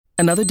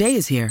Another day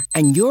is here,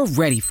 and you're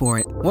ready for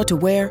it. What to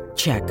wear?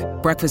 Check.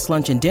 Breakfast,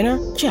 lunch, and dinner?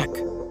 Check.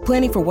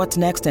 Planning for what's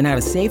next and how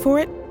to save for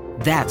it?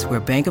 That's where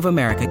Bank of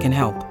America can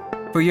help.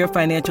 For your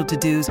financial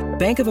to-dos,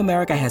 Bank of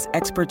America has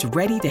experts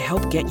ready to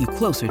help get you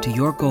closer to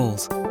your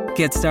goals.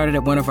 Get started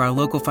at one of our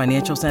local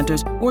financial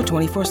centers or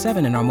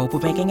 24/7 in our mobile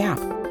banking app.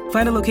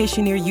 Find a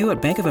location near you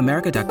at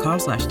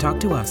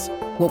bankofamerica.com/talktous.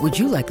 What would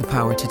you like the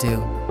power to do?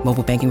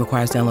 Mobile banking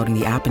requires downloading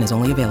the app and is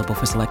only available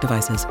for select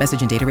devices.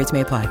 Message and data rates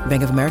may apply.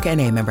 Bank of America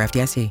N.A., member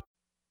FDIC.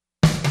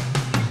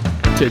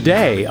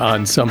 Today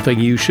on Something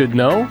You Should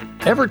Know,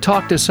 ever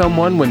talk to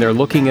someone when they're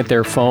looking at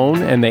their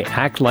phone and they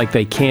act like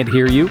they can't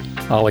hear you?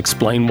 I'll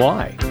explain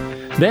why.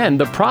 Then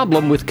the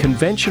problem with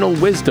conventional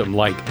wisdom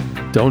like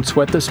don't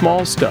sweat the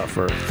small stuff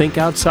or think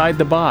outside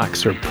the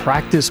box or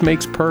practice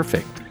makes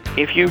perfect.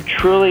 If you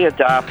truly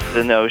adopt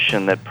the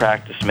notion that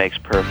practice makes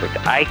perfect,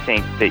 I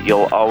think that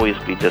you'll always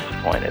be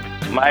disappointed.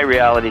 My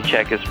reality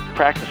check is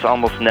practice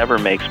almost never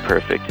makes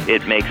perfect.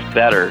 It makes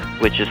better,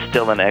 which is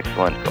still an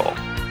excellent goal.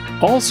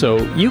 Also,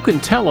 you can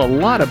tell a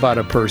lot about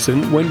a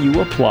person when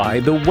you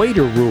apply the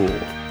waiter rule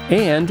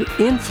and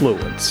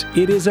influence.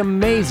 It is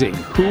amazing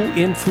who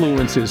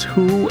influences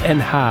who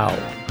and how.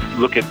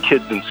 Look at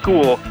kids in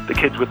school. The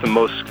kids with the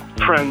most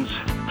friends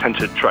tend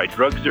to try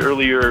drugs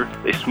earlier.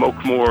 They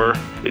smoke more.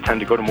 They tend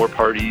to go to more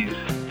parties.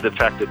 The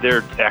fact that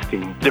they're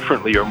acting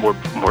differently or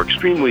more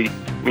extremely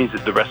means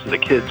that the rest of the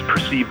kids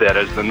perceive that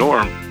as the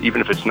norm, even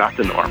if it's not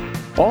the norm.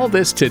 All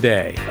this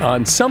today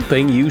on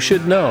Something You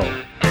Should Know.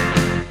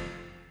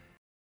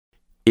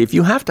 If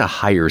you have to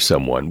hire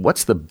someone,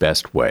 what's the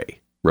best way?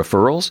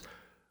 Referrals?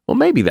 Well,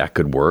 maybe that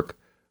could work.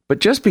 But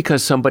just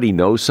because somebody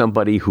knows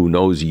somebody who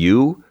knows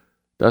you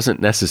doesn't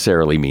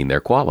necessarily mean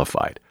they're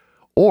qualified.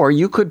 Or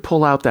you could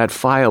pull out that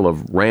file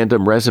of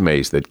random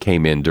resumes that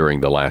came in during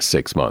the last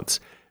 6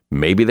 months.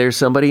 Maybe there's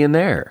somebody in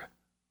there.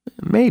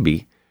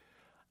 Maybe.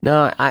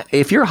 Now,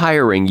 if you're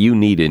hiring, you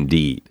need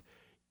Indeed.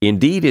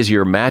 Indeed is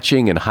your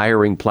matching and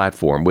hiring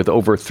platform with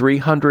over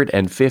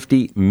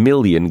 350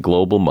 million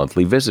global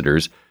monthly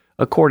visitors,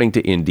 according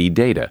to Indeed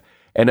data,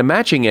 and a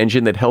matching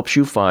engine that helps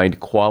you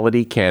find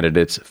quality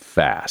candidates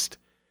fast.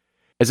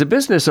 As a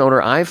business owner,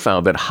 I've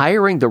found that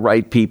hiring the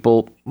right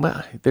people,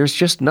 well, there's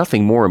just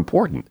nothing more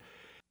important.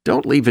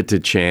 Don't leave it to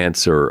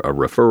chance or a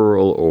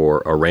referral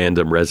or a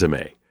random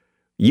resume.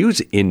 Use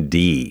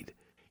Indeed.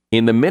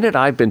 In the minute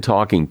I've been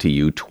talking to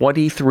you,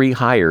 23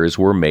 hires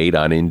were made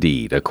on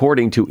Indeed,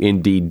 according to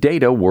Indeed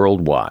data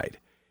worldwide.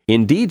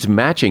 Indeed's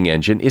matching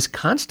engine is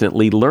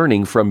constantly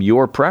learning from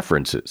your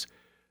preferences.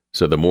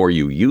 So the more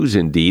you use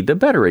Indeed, the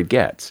better it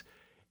gets.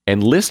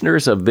 And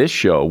listeners of this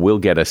show will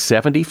get a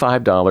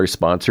 $75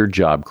 sponsored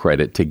job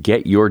credit to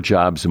get your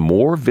jobs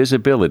more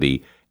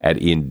visibility at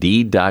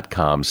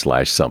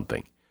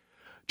Indeed.com/something.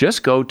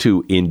 Just go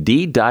to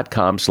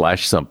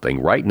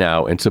Indeed.com/something right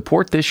now and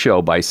support this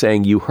show by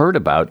saying you heard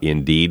about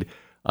Indeed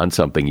on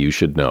Something You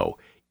Should Know.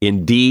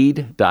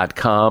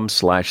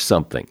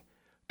 Indeed.com/something.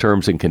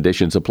 Terms and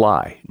conditions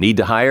apply. Need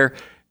to hire?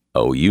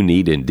 Oh, you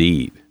need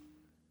Indeed.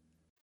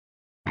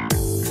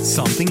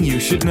 Something you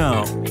should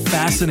know.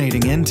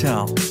 Fascinating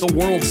intel, the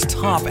world's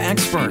top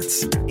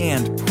experts,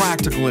 and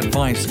practical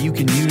advice you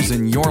can use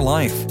in your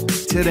life.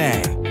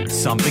 Today,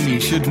 Something You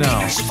Should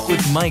Know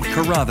with Mike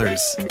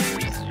Carruthers.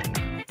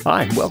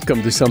 Hi,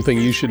 welcome to Something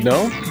You Should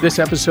Know. This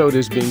episode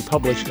is being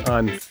published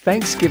on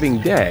Thanksgiving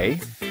Day.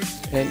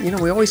 And,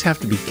 we always have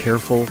to be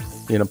careful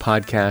in a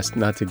podcast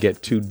not to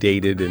get too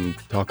dated and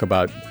talk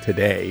about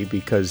today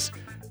because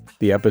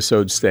the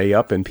episodes stay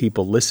up and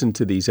people listen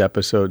to these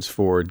episodes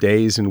for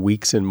days and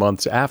weeks and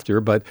months after.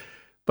 But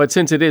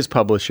since it is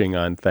publishing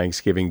on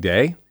Thanksgiving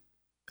Day,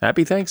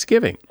 happy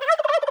Thanksgiving.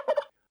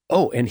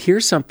 Oh, and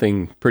here's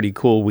something pretty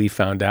cool we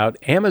found out.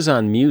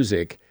 Amazon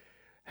Music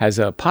has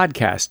a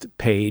podcast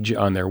page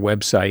on their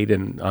website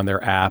and on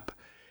their app.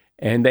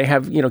 And they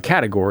have,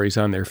 categories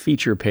on their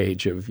feature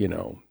page of,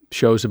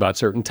 shows about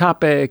certain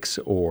topics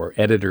or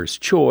editor's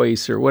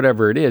choice or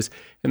whatever it is.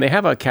 And they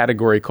have a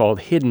category called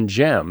Hidden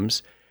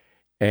Gems.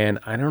 And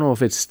I don't know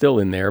if it's still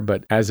in there,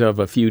 but as of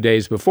a few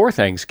days before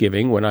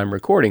Thanksgiving, when I'm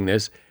recording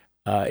this,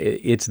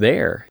 it's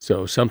there.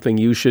 So Something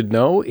You Should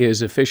Know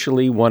is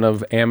officially one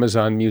of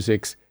Amazon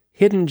Music's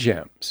hidden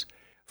gems.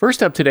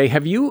 First up today,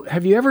 have you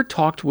ever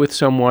talked with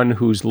someone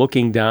who's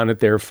looking down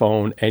at their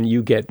phone and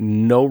you get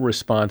no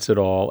response at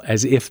all,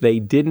 as if they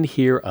didn't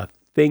hear a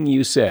thing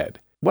you said?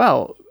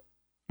 Well,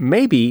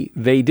 maybe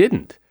they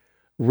didn't.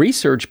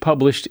 Research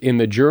published in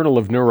the Journal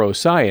of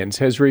Neuroscience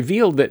has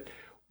revealed that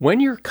when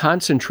you're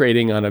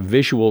concentrating on a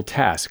visual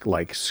task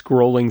like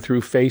scrolling through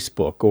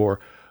Facebook or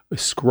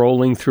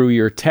scrolling through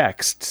your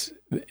texts,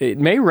 it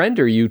may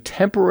render you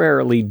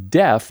temporarily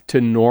deaf to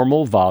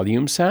normal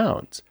volume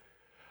sounds.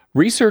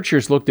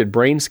 Researchers looked at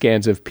brain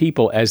scans of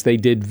people as they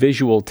did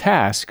visual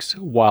tasks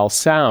while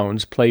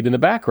sounds played in the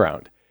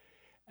background.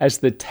 As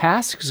the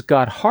tasks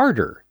got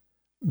harder,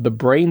 the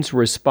brain's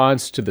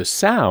response to the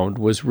sound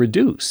was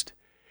reduced.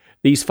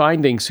 These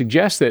findings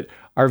suggest that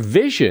our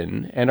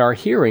vision and our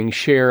hearing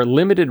share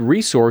limited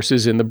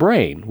resources in the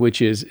brain,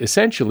 which is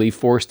essentially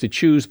forced to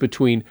choose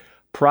between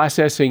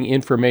processing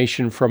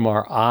information from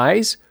our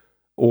eyes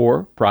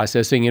or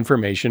processing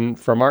information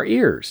from our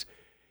ears.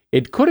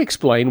 It could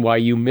explain why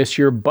you miss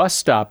your bus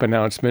stop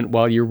announcement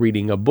while you're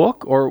reading a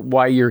book, or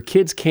why your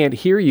kids can't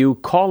hear you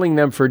calling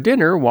them for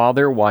dinner while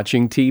they're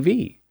watching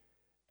TV.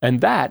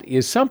 And that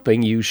is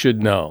something you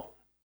should know.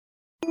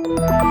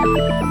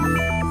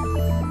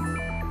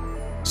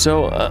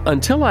 So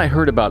until I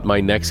heard about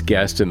my next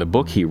guest and the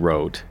book he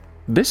wrote,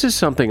 this is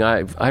something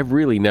I've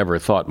really never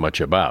thought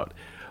much about.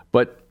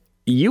 But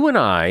you and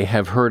I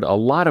have heard a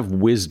lot of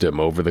wisdom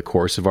over the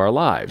course of our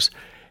lives.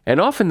 And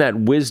often that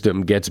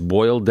wisdom gets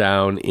boiled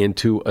down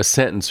into a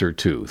sentence or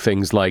two.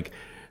 Things like,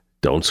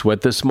 don't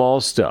sweat the small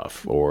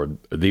stuff, or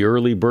the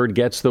early bird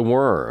gets the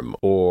worm,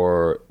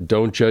 or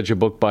don't judge a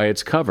book by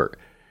its cover.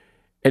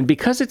 And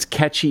because it's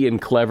catchy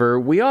and clever,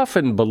 we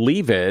often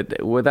believe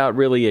it without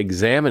really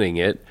examining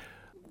it.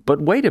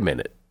 But wait a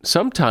minute.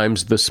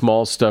 Sometimes the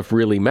small stuff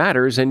really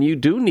matters, and you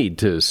do need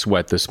to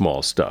sweat the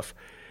small stuff.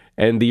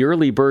 And the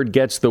early bird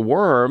gets the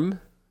worm,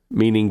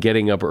 meaning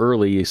getting up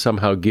early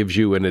somehow gives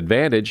you an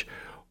advantage.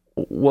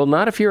 Well,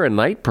 not if you're a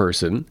night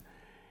person.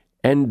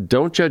 And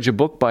don't judge a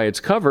book by its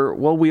cover.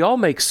 Well, we all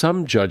make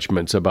some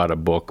judgments about a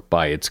book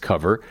by its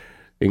cover,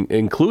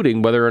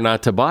 including whether or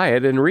not to buy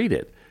it and read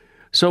it.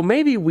 So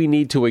maybe we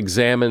need to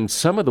examine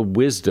some of the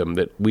wisdom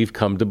that we've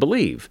come to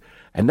believe.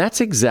 And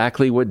that's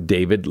exactly what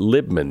David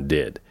Libman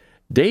did.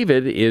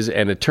 David is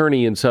an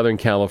attorney in Southern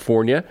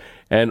California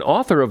and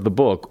author of the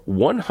book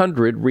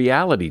 100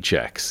 Reality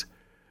Checks.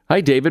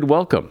 Hi, David.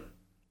 Welcome.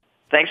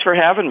 Thanks for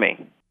having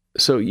me.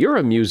 So you're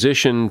a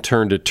musician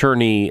turned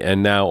attorney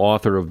and now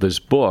author of this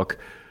book.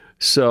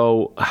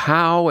 So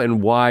how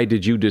and why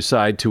did you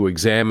decide to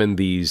examine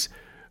these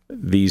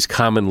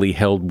commonly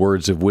held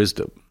words of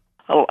wisdom?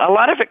 A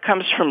lot of it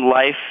comes from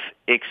life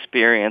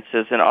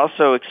experiences and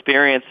also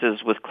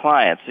experiences with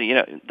clients. So,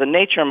 the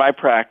nature of my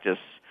practice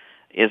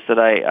is that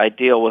I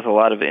deal with a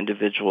lot of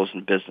individuals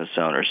and business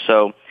owners.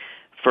 So,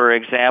 for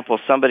example,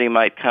 somebody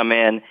might come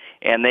in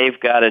and they've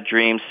got a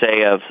dream,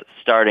 say, of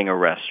starting a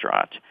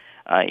restaurant.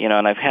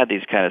 And I've had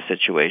these kind of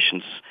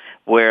situations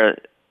where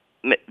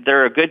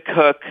they're a good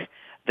cook.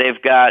 They've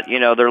got,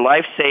 their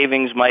life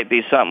savings might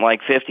be something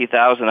like $50,000,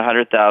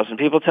 $100,000.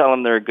 People tell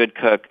them they're a good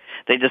cook.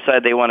 They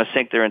decide they want to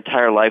sink their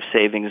entire life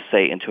savings,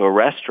 say, into a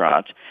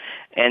restaurant.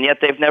 And yet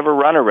they've never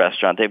run a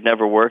restaurant. They've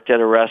never worked at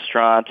a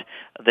restaurant.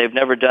 They've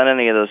never done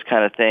any of those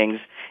kind of things.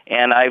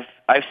 And I've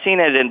seen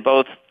it in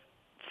both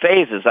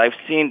phases. I've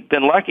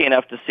been lucky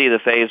enough to see the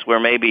phase where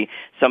maybe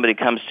somebody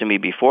comes to me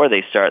before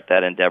they start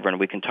that endeavor, and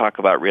we can talk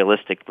about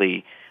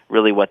realistically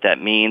really what that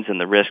means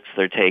and the risks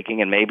they're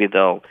taking, and maybe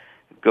they'll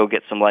go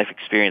get some life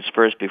experience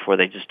first before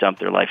they just dump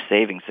their life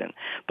savings in.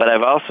 But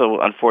I've also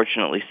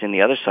unfortunately seen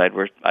the other side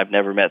where I've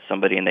never met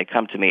somebody and they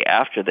come to me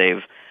after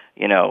they've,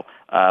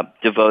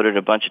 devoted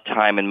a bunch of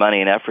time and money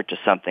and effort to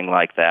something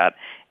like that,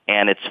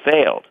 and it's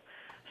failed.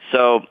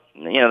 So,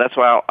 that's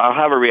why I'll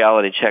have a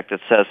reality check that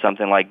says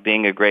something like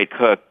being a great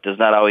cook does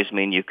not always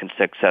mean you can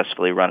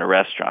successfully run a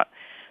restaurant.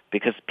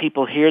 Because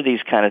people hear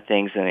these kind of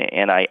things,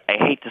 and I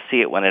hate to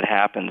see it when it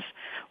happens,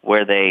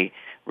 where they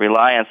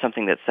rely on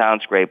something that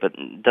sounds great but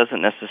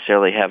doesn't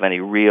necessarily have any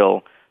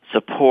real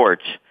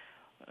support,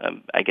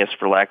 I guess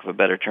for lack of a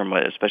better term,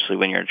 especially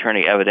when you're an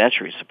attorney,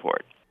 evidentiary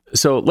support.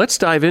 So let's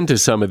dive into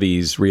some of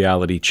these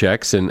reality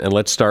checks, and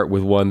let's start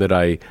with one that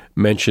I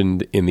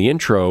mentioned in the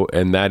intro,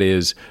 and that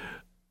is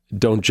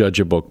don't judge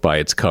a book by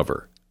its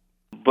cover.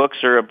 Books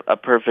are a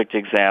perfect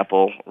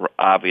example,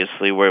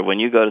 obviously, where when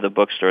you go to the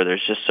bookstore,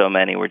 there's just so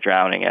many, we're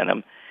drowning in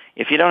them.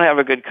 If you don't have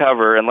a good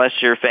cover, unless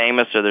you're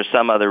famous or there's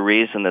some other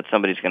reason that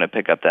somebody's going to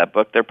pick up that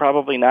book, they're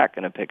probably not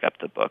going to pick up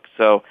the book.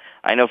 So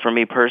I know for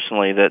me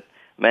personally that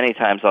many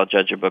times I'll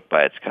judge a book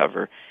by its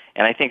cover.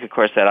 And I think, of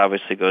course, that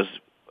obviously goes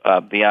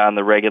beyond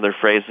the regular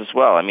phrase as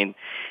well. I mean,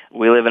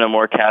 we live in a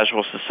more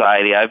casual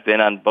society. I've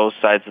been on both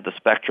sides of the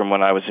spectrum.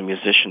 When I was a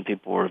musician,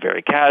 people were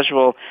very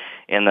casual.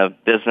 In the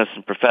business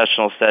and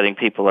professional setting,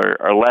 people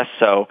are less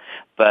so.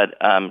 But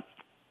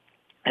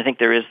I think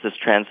there is this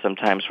trend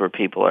sometimes where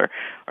people are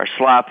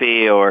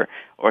sloppy or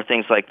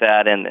things like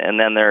that, and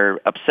then they're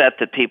upset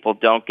that people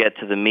don't get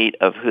to the meat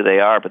of who they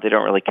are, but they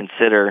don't really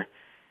consider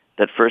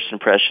that first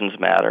impressions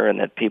matter and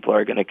that people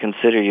are going to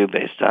consider you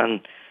based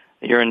on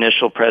your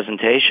initial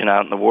presentation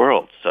out in the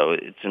world. So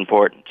it's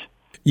important.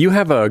 You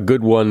have a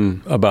good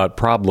one about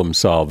problem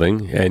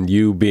solving, and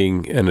you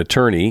being an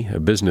attorney, a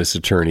business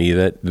attorney,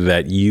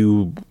 that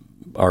you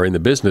are in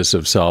the business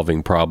of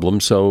solving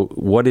problems. So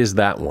what is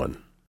that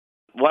one?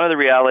 One of the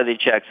reality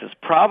checks is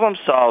problem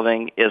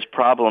solving is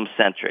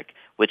problem-centric,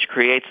 which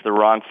creates the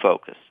wrong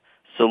focus.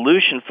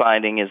 Solution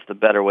finding is the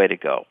better way to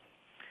go.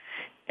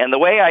 And the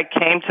way I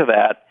came to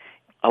that,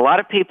 a lot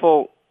of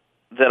people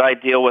that I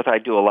deal with, I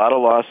do a lot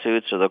of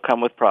lawsuits, or they'll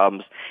come with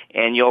problems,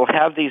 and you'll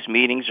have these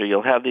meetings or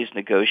you'll have these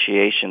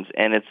negotiations,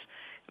 and it's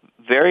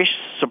very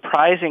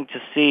surprising to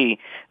see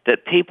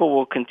that people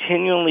will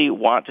continually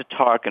want to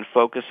talk and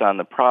focus on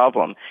the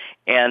problem,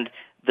 and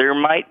there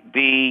might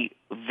be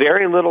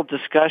very little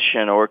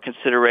discussion or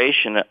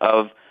consideration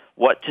of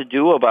what to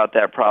do about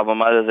that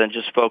problem other than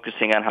just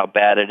focusing on how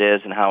bad it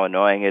is and how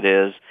annoying it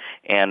is.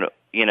 And,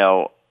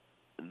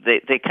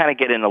 they kind of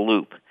get in a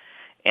loop.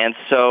 And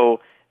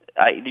so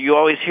you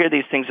always hear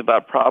these things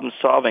about problem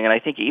solving, and I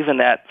think even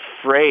that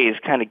phrase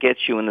kind of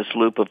gets you in this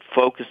loop of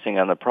focusing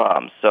on the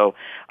problem. So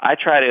I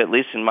try to, at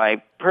least in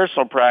my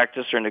personal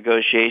practice or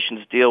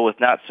negotiations, deal with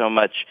not so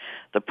much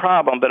the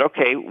problem, but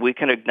okay, we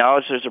can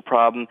acknowledge there's a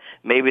problem,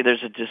 maybe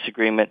there's a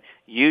disagreement.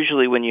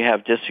 Usually when you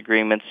have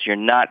disagreements, you're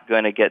not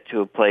going to get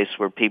to a place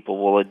where people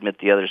will admit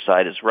the other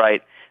side is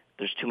right.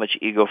 There's too much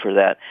ego for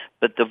that.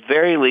 But the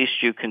very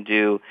least you can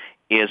do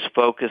is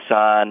focus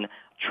on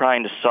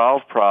trying to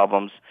solve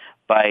problems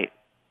by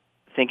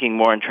thinking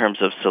more in terms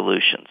of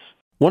solutions.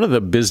 One of the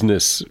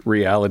business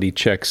reality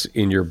checks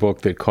in your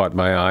book that caught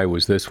my eye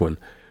was this one.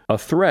 A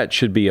threat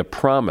should be a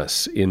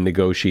promise in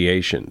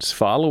negotiations.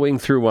 Following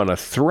through on a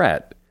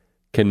threat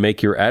can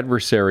make your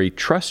adversary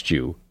trust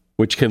you,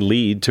 which can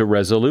lead to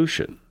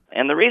resolution.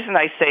 And the reason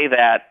I say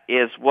that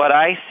is what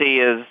I see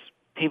is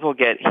people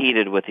get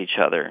heated with each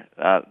other.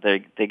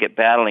 They get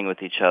battling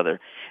with each other,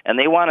 and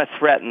they want to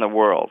threaten the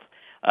world.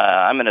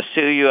 I'm going to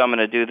sue you, I'm going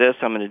to do this,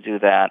 I'm going to do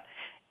that.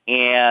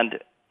 And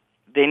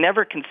they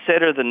never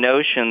consider the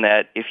notion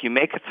that if you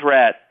make a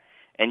threat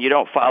and you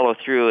don't follow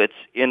through, it's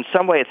in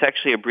some way it's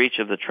actually a breach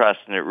of the trust,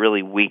 and it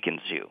really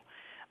weakens you.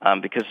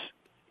 Because,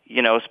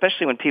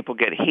 especially when people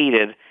get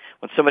heated,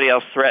 when somebody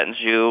else threatens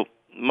you,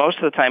 most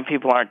of the time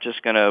people aren't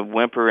just going to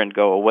whimper and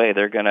go away.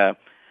 They're going to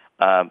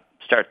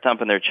start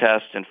thumping their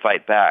chest and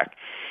fight back.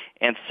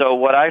 And so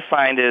what I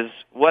find is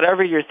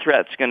whatever your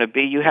threat's going to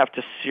be, you have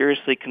to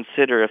seriously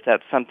consider if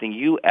that's something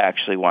you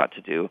actually want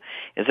to do.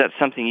 Is that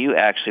something you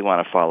actually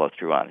want to follow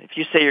through on? If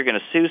you say you're going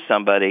to sue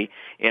somebody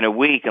in a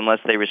week unless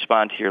they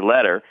respond to your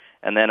letter,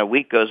 and then a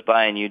week goes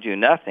by and you do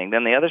nothing,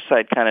 then the other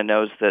side kind of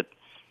knows that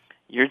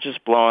you're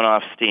just blowing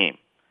off steam.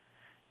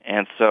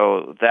 And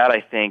so that,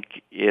 I think,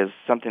 is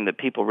something that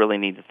people really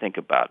need to think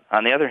about.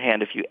 On the other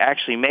hand, if you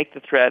actually make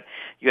the threat,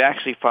 you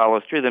actually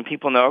follow through, then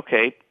people know,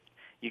 okay,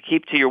 you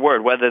keep to your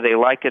word. Whether they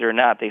like it or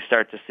not, they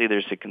start to see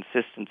there's a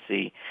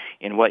consistency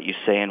in what you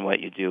say and what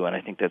you do, and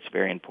I think that's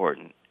very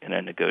important in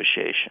a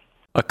negotiation.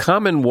 A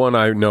common one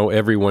I know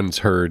everyone's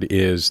heard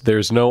is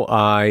there's no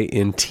I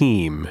in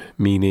team,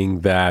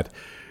 meaning that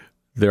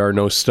there are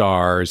no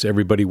stars,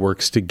 everybody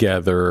works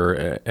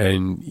together,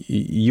 and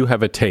you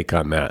have a take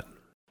on that.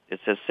 It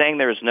says saying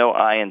there is no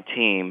I in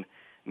team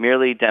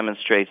merely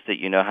demonstrates that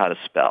you know how to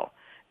spell.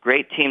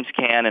 Great teams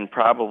can and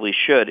probably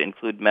should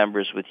include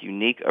members with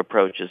unique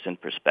approaches and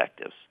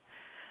perspectives.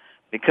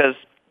 Because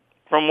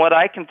from what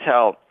I can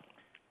tell,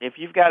 if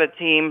you've got a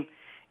team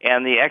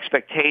and the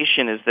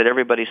expectation is that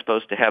everybody's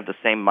supposed to have the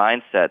same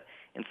mindset,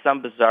 in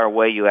some bizarre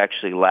way you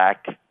actually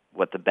lack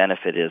what the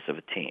benefit is of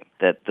a team.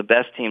 That the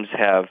best teams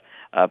have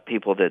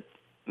people that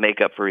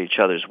make up for each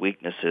other's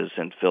weaknesses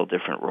and fill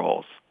different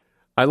roles.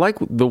 I like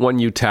the one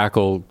you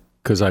tackle,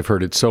 because I've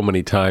heard it so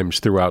many times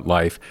throughout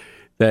life,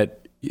 that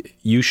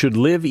you should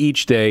live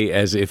each day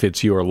as if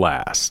it's your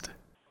last.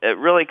 It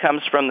really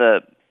comes from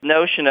the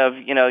notion of,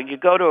 you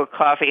go to a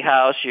coffee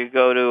house, you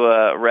go to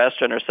a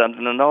restaurant or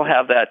something, and they'll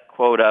have that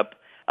quote up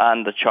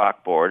on the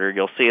chalkboard, or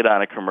you'll see it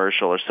on a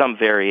commercial or some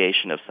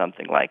variation of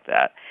something like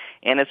that.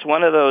 And it's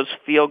one of those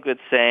feel-good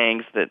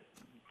sayings that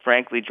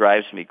frankly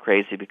drives me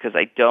crazy because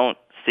I don't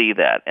see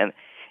that.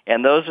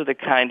 And those are the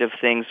kind of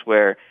things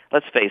where,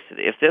 let's face it,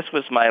 if this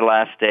was my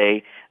last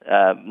day,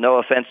 no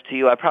offense to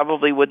you, I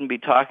probably wouldn't be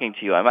talking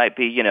to you. I might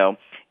be,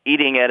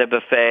 eating at a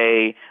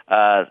buffet,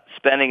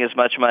 spending as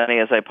much money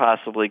as I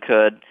possibly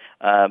could,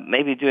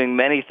 maybe doing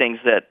many things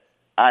that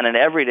on an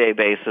everyday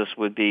basis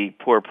would be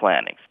poor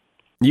planning.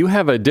 You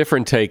have a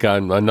different take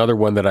on another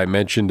one that I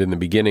mentioned in the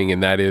beginning,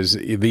 and that is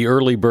the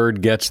early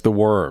bird gets the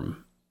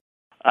worm.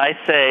 I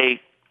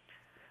say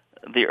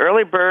the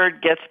early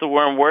bird gets the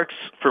worm works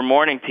for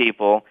morning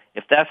people.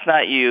 If that's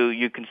not you,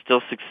 you can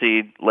still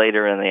succeed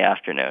later in the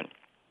afternoon.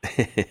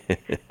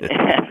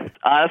 And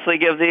honestly,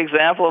 give the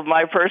example of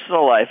my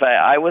personal life.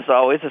 I was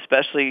always,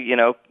 especially,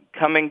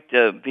 coming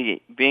to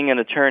being an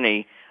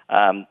attorney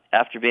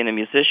after being a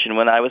musician.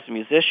 When I was a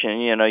musician,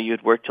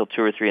 you'd work till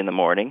 2 or 3 in the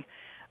morning,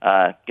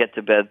 get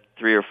to bed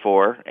 3 or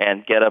 4,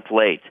 and get up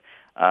late.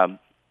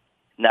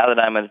 Now that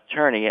I'm an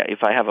attorney,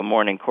 if I have a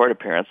morning court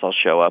appearance, I'll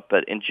show up.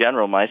 But in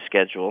general, my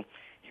schedule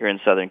here in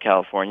Southern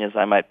California is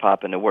I might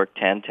pop into work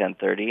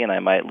 10:30, and I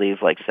might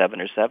leave like 7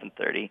 or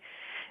 7:30.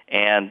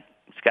 And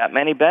it's got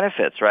many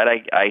benefits,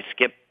 right? I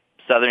skip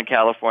Southern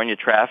California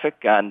traffic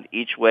on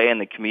each way in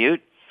the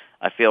commute.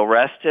 I feel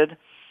rested.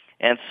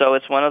 And so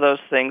it's one of those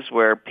things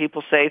where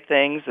people say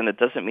things, and it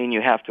doesn't mean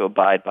you have to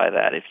abide by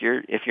that. If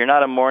you're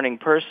not a morning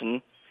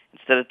person,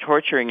 instead of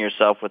torturing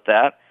yourself with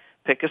that,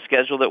 pick a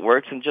schedule that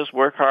works and just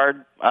work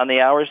hard on the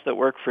hours that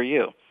work for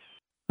you.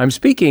 I'm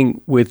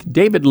speaking with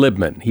David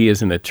Libman. He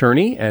is an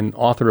attorney and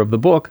author of the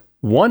book,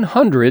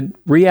 100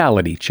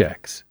 Reality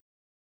Checks.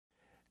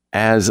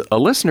 As a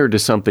listener to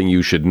Something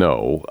You Should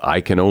Know, I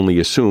can only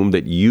assume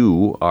that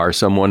you are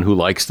someone who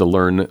likes to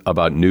learn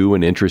about new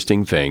and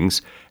interesting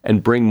things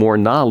and bring more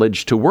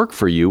knowledge to work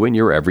for you in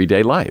your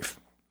everyday life.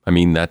 I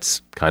mean,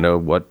 that's kind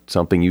of what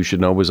Something You Should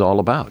Know is all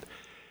about.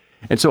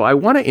 And so I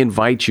want to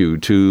invite you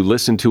to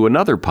listen to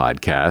another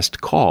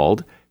podcast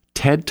called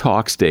TED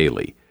Talks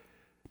Daily.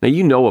 Now,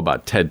 you know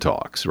about TED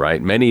Talks,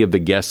 right? Many of the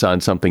guests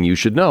on Something You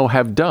Should Know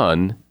have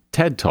done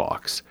TED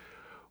Talks.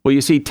 Well, you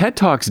see, TED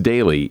Talks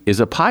Daily is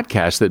a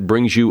podcast that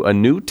brings you a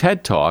new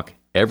TED Talk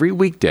every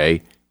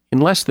weekday in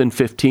less than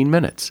 15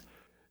 minutes.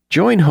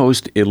 Join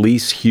host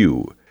Elise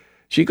Hu.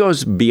 She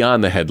goes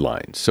beyond the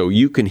headlines so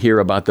you can hear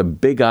about the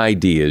big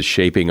ideas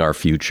shaping our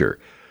future.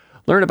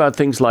 Learn about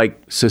things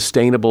like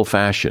sustainable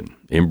fashion,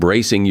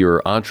 embracing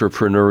your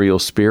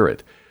entrepreneurial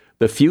spirit,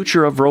 the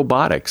future of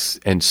robotics,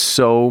 and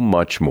so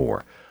much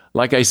more.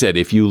 Like I said,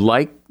 if you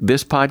like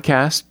this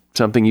podcast,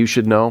 Something You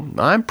Should Know,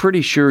 I'm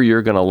pretty sure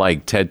you're going to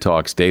like TED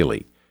Talks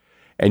Daily.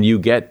 And you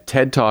get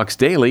TED Talks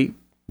Daily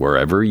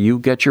wherever you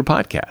get your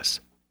podcasts.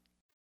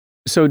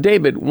 So,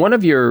 David, one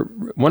of your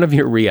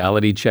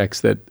reality checks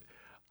that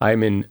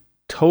I'm in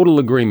total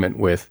agreement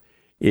with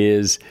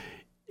is,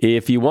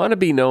 if you want to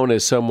be known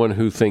as someone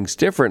who thinks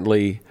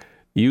differently,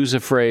 use a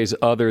phrase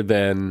other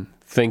than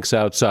thinks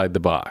outside the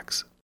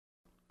box.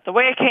 The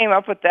way I came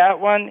up with that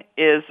one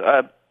is,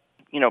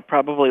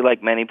 probably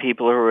like many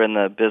people who are in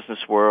the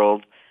business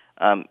world,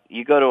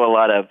 you go to a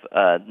lot of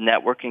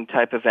networking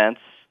type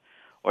events,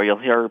 or you'll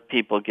hear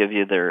people give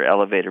you their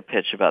elevator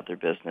pitch about their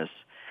business.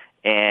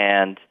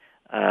 And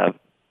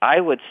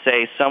I would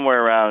say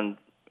somewhere around,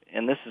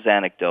 and this is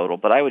anecdotal,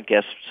 but I would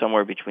guess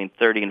somewhere between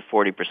 30 and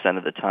 40%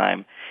 of the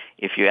time,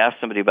 if you ask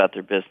somebody about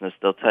their business,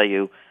 they'll tell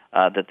you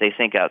that they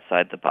think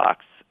outside the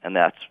box, and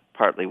that's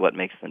partly what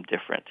makes them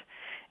different.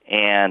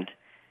 And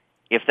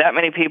if that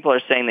many people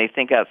are saying they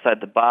think outside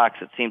the box,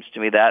 it seems to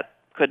me that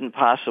couldn't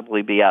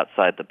possibly be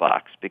outside the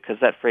box, because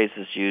that phrase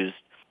is used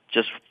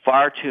just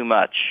far too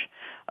much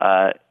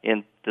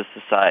in the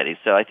society.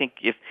 So I think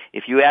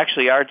if you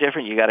actually are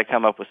different, you got to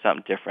come up with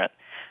something different.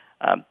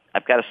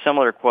 I've got a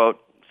similar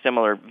quote,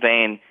 similar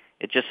vein.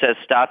 It just says,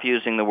 stop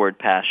using the word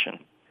passion,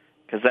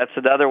 because that's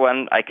another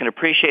one. I can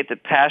appreciate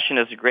that passion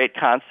is a great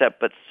concept,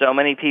 but so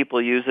many people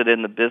use it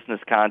in the business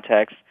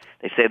context.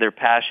 They say they're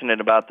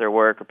passionate about their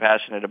work or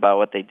passionate about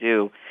what they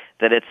do,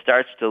 that it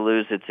starts to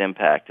lose its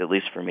impact, at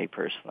least for me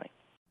personally.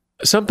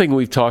 Something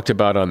we've talked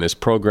about on this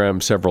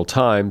program several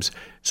times,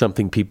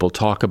 something people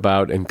talk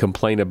about and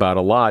complain about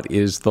a lot,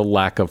 is the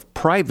lack of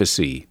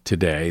privacy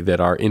today, that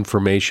our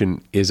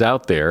information is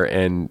out there,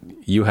 and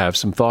you have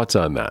some thoughts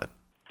on that.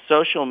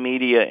 Social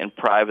media and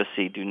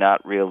privacy do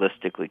not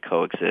realistically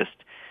coexist.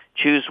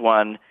 Choose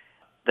one,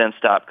 then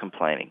stop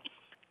complaining.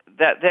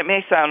 That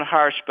may sound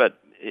harsh, but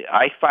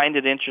I find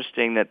it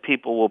interesting that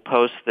people will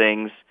post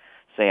things,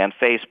 say on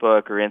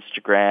Facebook or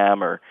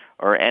Instagram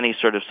or any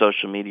sort of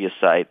social media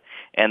site,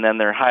 and then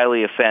they're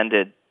highly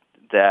offended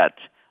that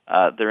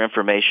their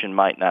information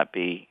might not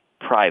be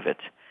private.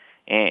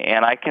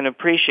 And I can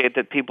appreciate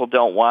that people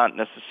don't want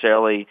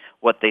necessarily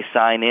what they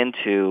sign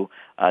into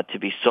to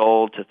be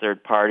sold to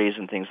third parties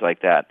and things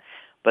like that.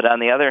 But on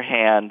the other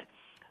hand,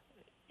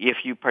 if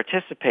you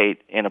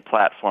participate in a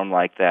platform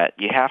like that,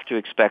 you have to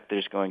expect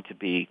there's going to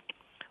be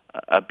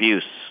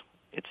abuse.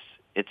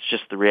 It's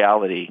just the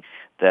reality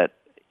that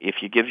if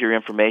you give your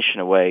information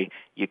away,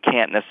 you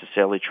can't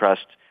necessarily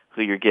trust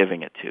who you're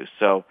giving it to.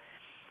 So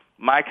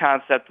my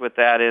concept with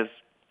that is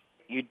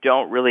you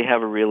don't really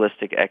have a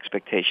realistic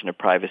expectation of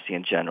privacy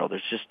in general.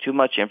 There's just too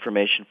much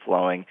information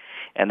flowing,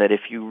 and that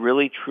if you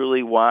really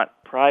truly want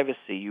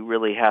privacy, you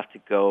really have to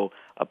go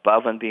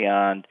above and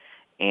beyond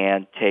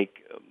and take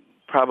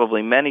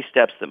probably many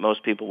steps that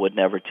most people would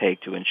never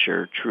take to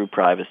ensure true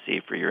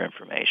privacy for your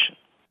information.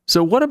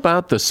 So what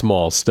about the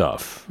small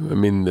stuff? I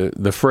mean,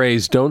 the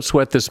phrase, don't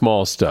sweat the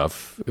small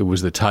stuff, it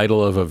was the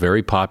title of a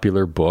very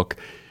popular book.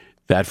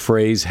 That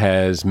phrase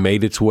has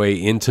made its way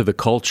into the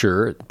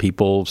culture.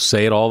 People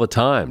say it all the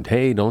time.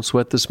 Hey, don't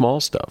sweat the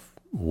small stuff.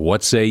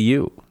 What say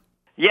you?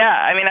 Yeah,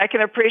 I mean, I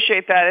can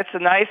appreciate that. It's a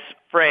nice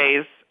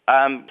phrase.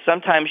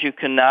 Sometimes you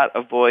cannot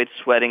avoid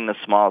sweating the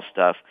small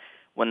stuff.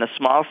 When the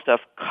small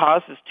stuff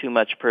causes too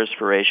much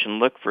perspiration,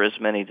 look for as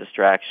many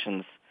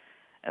distractions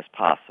as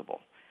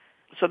possible.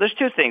 So there's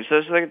two things.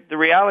 There's the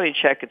reality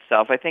check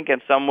itself. I think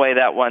in some way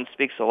that one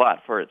speaks a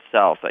lot for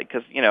itself,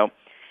 because,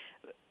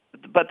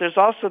 but there's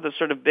also the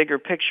sort of bigger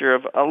picture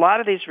of a lot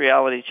of these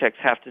reality checks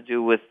have to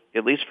do with,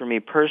 at least for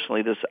me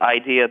personally, this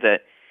idea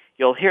that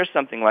you'll hear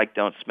something like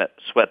don't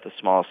sweat the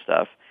small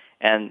stuff.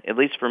 And at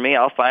least for me,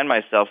 I'll find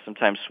myself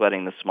sometimes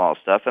sweating the small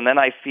stuff. And then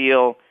I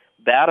feel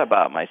bad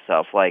about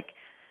myself, like,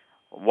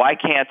 why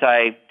can't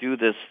I do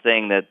this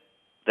thing that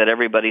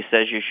everybody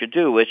says you should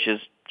do, which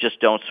is just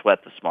don't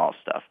sweat the small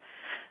stuff.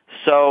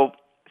 So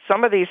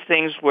some of these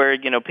things where,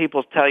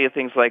 people tell you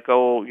things like, give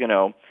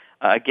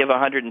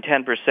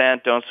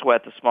 110%, don't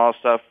sweat the small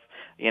stuff,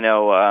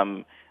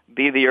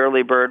 be the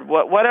early bird,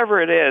 whatever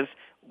it is,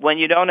 when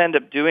you don't end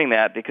up doing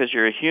that because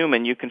you're a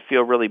human, you can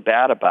feel really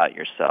bad about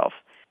yourself.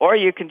 Or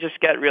you can just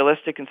get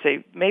realistic and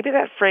say, maybe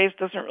that phrase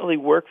doesn't really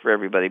work for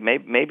everybody.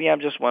 Maybe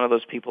I'm just one of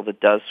those people that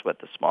does sweat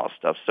the small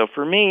stuff. So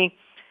for me,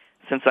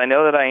 since I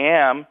know that I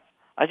am,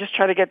 I just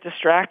try to get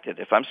distracted.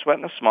 If I'm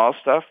sweating the small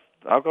stuff,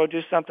 I'll go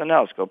do something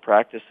else. Go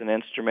practice an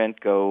instrument,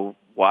 go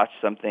watch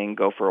something,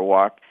 go for a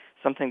walk,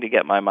 something to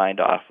get my mind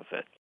off of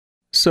it.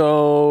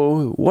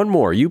 So one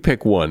more. You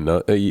pick one.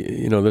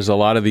 There's a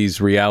lot of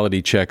these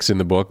reality checks in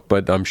the book,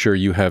 but I'm sure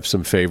you have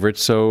some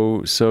favorites.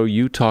 So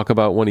you talk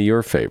about one of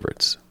your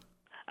favorites.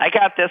 I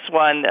got this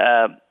one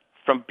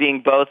from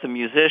being both a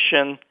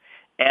musician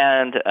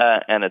and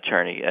an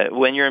attorney.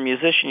 When you're a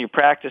musician, you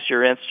practice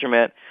your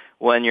instrument.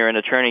 When you're an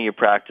attorney, you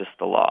practice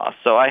the law.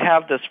 So I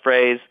have this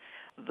phrase,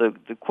 the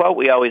quote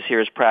we always hear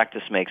is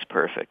practice makes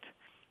perfect.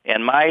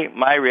 And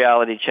my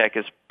reality check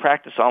is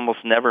practice almost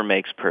never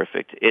makes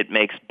perfect. It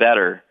makes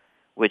better,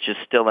 which is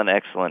still an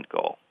excellent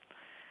goal.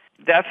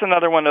 That's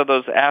another one of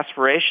those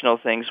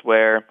aspirational things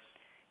where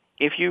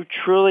if you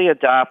truly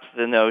adopt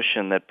the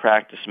notion that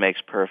practice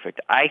makes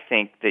perfect, I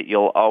think that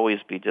you'll always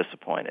be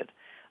disappointed.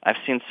 I've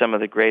seen some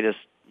of the greatest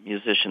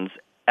musicians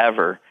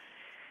ever,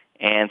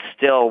 and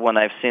still when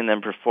I've seen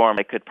them perform,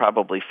 I could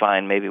probably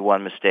find maybe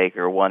one mistake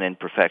or one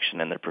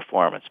imperfection in their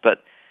performance.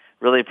 But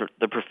really,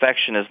 the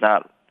perfection is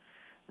not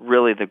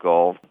really the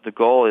goal. The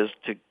goal is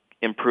to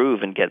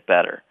improve and get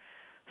better.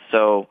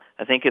 So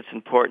I think it's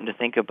important to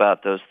think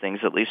about those things.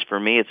 At least for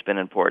me, it's been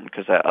important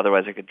because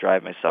otherwise I could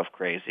drive myself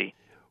crazy.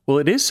 Well,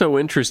 it is so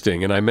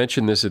interesting, and I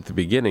mentioned this at the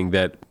beginning,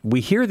 that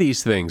we hear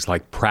these things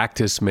like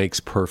practice makes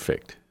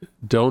perfect,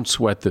 don't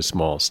sweat the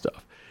small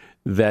stuff,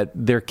 that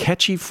they're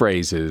catchy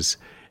phrases,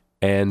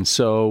 and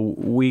so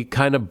we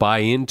kind of buy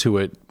into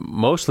it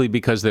mostly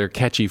because they're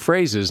catchy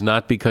phrases,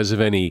 not because of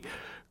any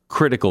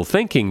critical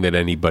thinking that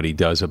anybody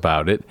does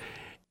about it.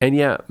 And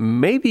yeah,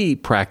 maybe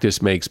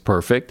practice makes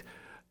perfect,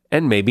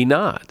 and maybe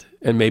not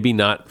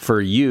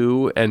for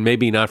you, and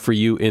maybe not for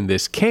you in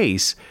this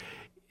case.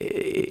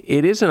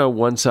 It isn't a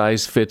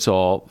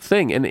one-size-fits-all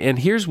thing. And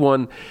here's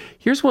one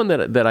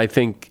that I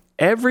think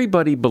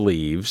everybody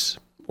believes,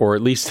 or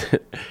at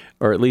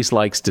least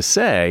likes to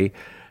say,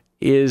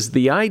 is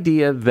the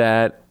idea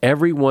that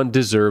everyone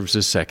deserves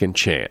a second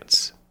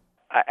chance.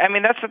 I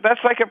mean,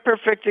 that's like a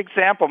perfect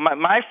example.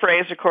 My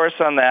phrase, of course,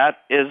 on that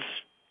is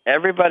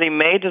everybody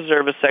may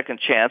deserve a second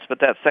chance,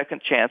 but that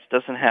second chance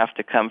doesn't have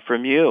to come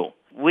from you.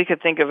 We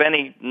could think of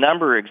any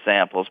number of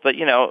examples, but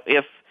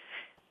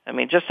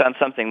just on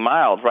something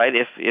mild, right?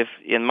 If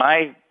in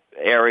my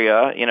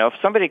area, if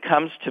somebody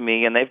comes to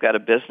me and they've got a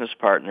business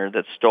partner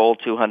that stole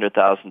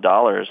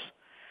 $200,000,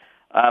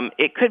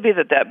 it could be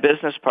that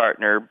business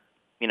partner,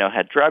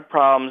 had drug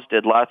problems,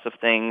 did lots of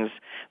things,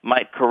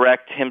 might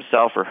correct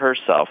himself or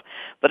herself.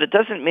 But it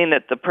doesn't mean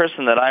that the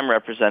person that I'm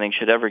representing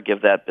should ever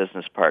give that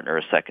business partner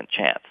a second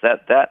chance.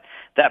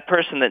 That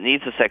person that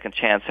needs a second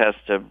chance has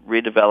to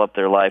redevelop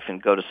their life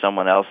and go to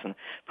someone else and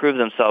prove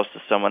themselves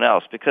to someone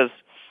else, because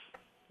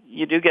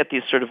you do get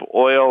these sort of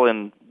oil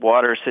and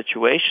water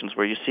situations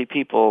where you see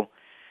people,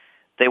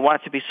 they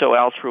want to be so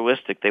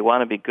altruistic, they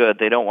want to be good,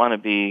 they don't want to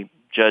be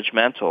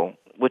judgmental,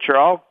 which are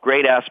all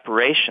great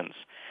aspirations.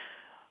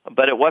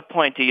 But at what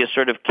point do you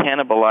sort of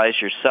cannibalize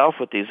yourself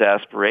with these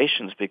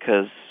aspirations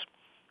because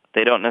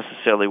they don't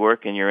necessarily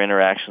work in your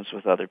interactions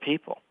with other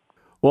people?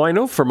 Well, I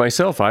know for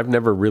myself, I've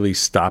never really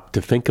stopped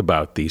to think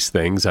about these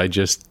things. I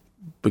just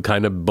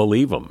kind of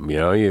believe them.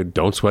 You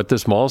don't sweat the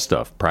small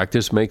stuff.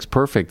 Practice makes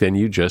perfect, and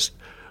you just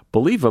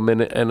believe them.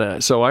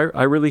 And so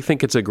I really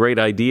think it's a great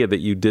idea that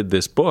you did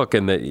this book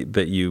and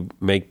that you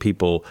make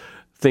people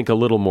think a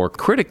little more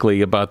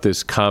critically about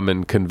this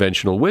common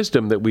conventional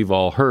wisdom that we've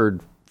all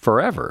heard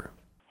forever.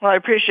 Well, I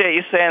appreciate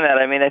you saying that.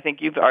 I mean, I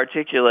think you've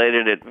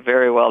articulated it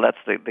very well. That's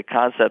the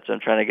concept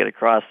I'm trying to get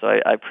across. So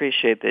I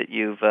appreciate that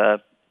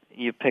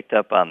you picked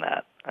up on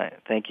that.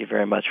 Thank you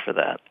very much for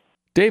that.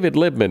 David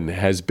Libman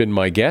has been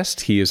my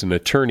guest. He is an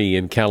attorney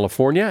in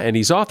California, and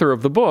he's author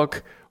of the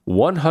book,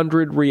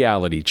 100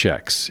 Reality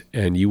Checks.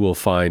 And you will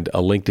find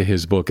a link to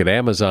his book at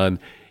Amazon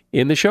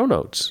in the show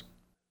notes.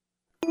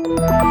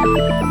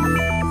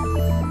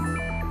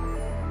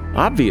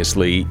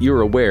 Obviously,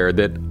 you're aware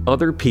that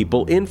other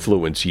people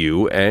influence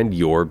you and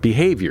your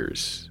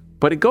behaviors.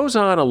 But it goes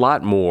on a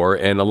lot more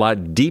and a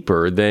lot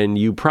deeper than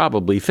you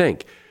probably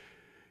think.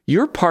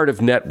 You're part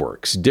of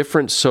networks,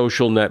 different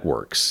social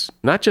networks,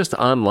 not just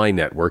online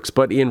networks,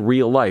 but in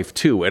real life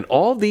too. And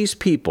all these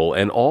people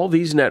and all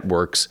these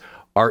networks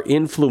are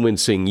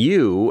influencing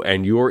you,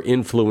 and you're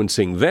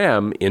influencing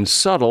them in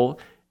subtle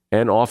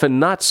and often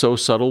not so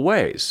subtle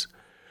ways.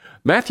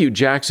 Matthew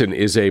Jackson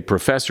is a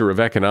professor of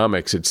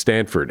economics at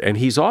Stanford, and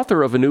he's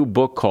author of a new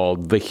book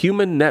called The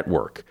Human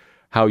Network: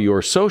 How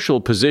Your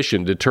Social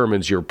Position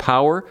Determines Your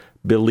Power,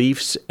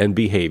 Beliefs, and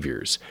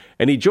Behaviors.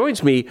 And he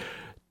joins me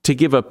to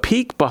give a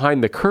peek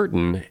behind the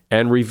curtain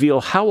and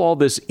reveal how all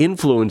this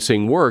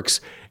influencing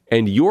works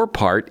and your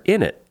part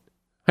in it.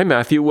 Hi,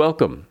 Matthew.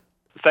 Welcome.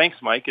 Thanks,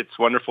 Mike. It's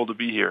wonderful to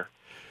be here.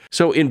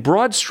 So in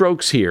broad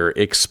strokes here,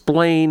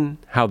 explain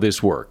how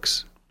this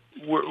works.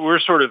 We're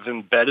sort of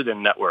embedded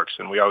in networks,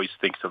 and we always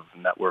think of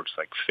networks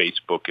like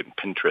Facebook and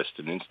Pinterest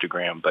and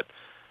Instagram, but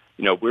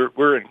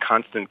we're in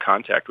constant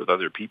contact with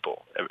other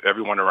people,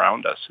 everyone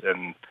around us,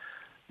 and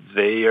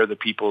they are the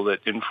people that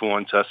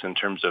influence us in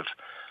terms of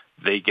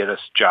they get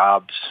us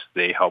jobs,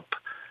 they help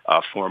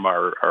form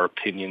our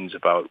opinions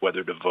about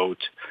whether to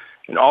vote.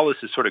 And all this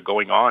is sort of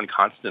going on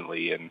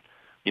constantly, and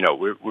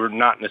we're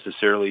not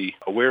necessarily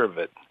aware of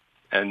it.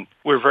 And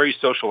we're very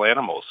social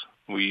animals.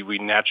 We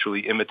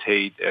naturally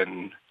imitate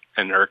and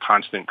are in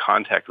constant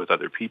contact with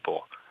other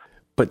people.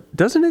 But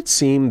doesn't it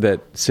seem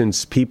that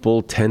since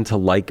people tend to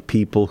like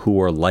people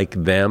who are like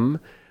them,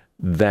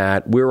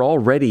 that we're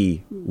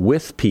already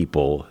with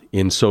people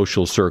in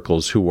social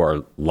circles who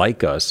are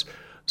like us?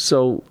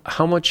 So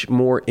how much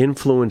more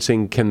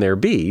influencing can there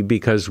be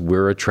because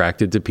we're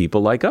attracted to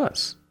people like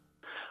us?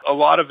 A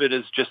lot of it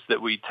is just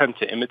that we tend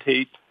to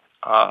imitate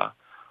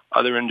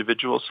other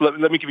individuals. So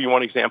let me give you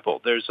one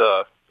example. There's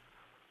a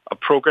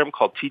program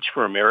called Teach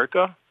for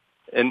America,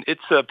 and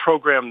it's a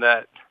program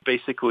that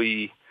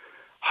basically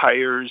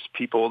hires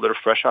people that are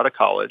fresh out of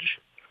college.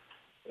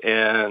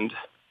 And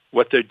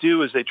what they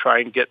do is they try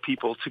and get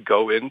people to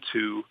go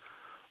into,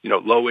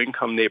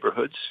 low-income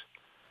neighborhoods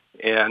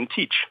and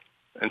teach.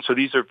 And so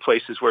these are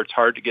places where it's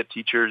hard to get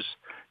teachers.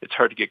 It's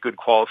hard to get good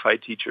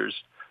qualified teachers.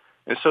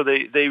 And so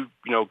they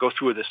go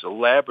through this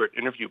elaborate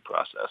interview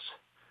process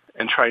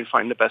and try and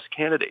find the best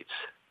candidates.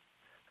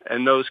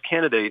 And those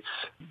candidates,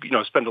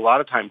 spend a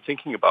lot of time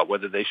thinking about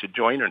whether they should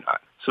join or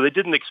not. So they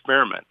did an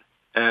experiment.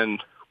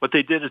 And what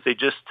they did is they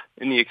just,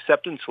 in the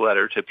acceptance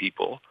letter to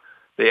people,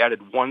 they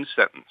added one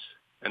sentence.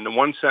 And the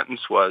one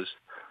sentence was,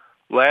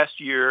 last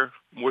year,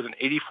 more than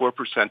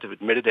 84% of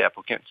admitted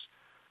applicants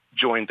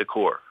joined the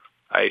Corps.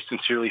 I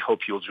sincerely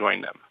hope you'll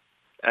join them.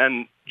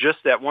 And just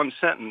that one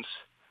sentence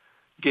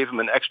gave them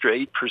an extra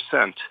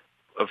 8%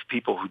 of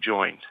people who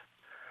joined.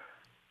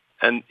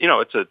 And,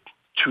 it's a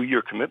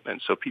 2-year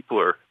commitment. So people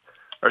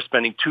are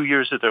spending 2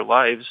 years of their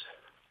lives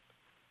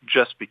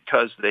just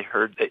because they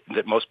heard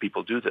that most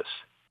people do this.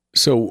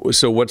 So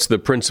what's the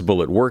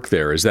principle at work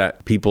there? Is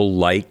that people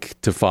like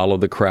to follow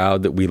the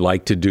crowd, that we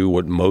like to do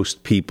what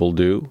most people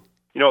do?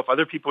 If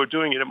other people are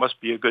doing it, it must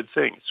be a good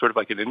thing. It's sort of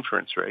like an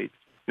inference rate.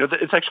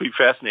 It's actually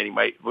fascinating.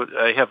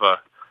 I have a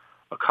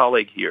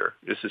colleague here.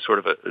 This is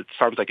it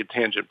sounds like a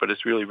tangent, but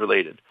it's really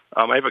related.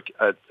 I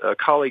have a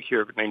colleague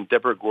here named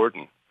Deborah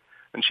Gordon,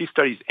 and she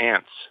studies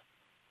ants.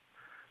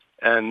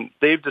 And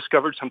they've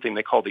discovered something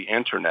they call the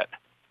Anternet.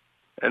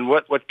 And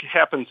what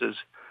happens is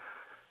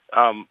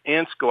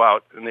ants go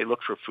out and they look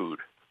for food.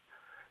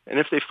 And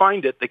if they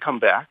find it, they come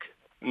back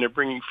and they're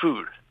bringing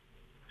food.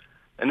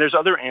 And there's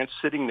other ants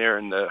sitting there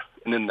in the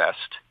nest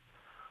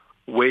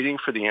waiting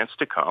for the ants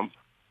to come.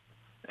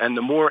 And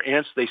the more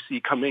ants they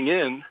see coming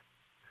in,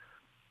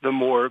 the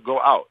more go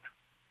out,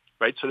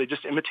 right? So they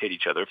just imitate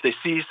each other. If they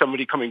see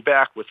somebody coming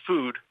back with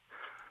food,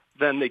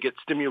 then they get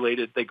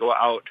stimulated, they go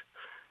out.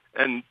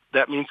 And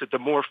that means that the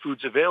more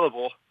food's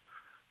available,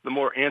 the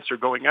more ants are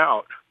going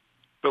out.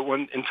 But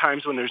in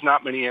times when there's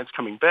not many ants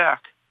coming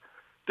back,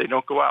 they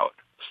don't go out.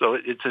 So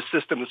it's a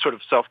system that's sort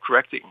of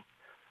self-correcting.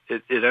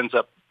 It ends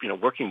up,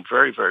 working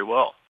very, very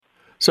well.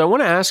 So I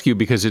want to ask you,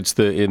 because it's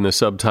in the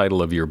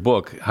subtitle of your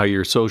book, how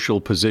your social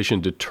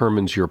position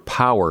determines your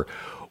power.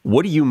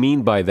 What do you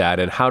mean by that,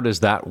 and how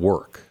does that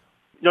work?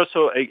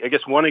 So I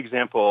guess one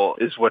example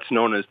is what's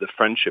known as the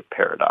friendship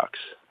paradox,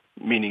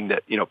 meaning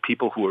that,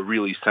 people who are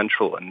really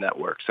central in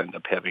networks end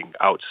up having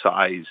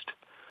outsized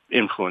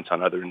influence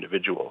on other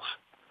individuals.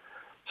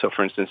 So,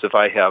 for instance, if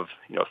I have,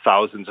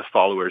 thousands of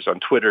followers on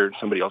Twitter and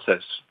somebody else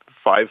has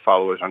 5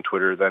 followers on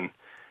Twitter, then,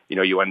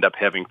 you end up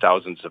having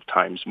thousands of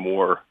times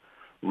more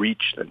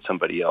reach than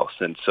somebody else.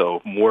 And so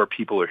more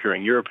people are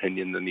hearing your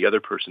opinion than the other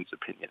person's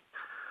opinion.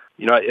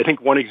 I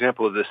think one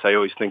example of this I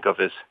always think of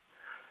is,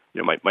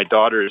 my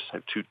daughters, I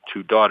have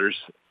two daughters.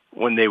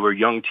 When they were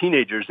young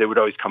teenagers, they would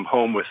always come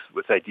home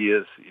with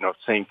ideas,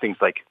 saying things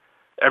like,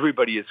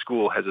 everybody at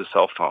school has a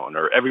cell phone,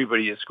 or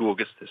everybody at school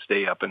gets to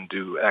stay up and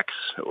do X,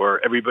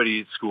 or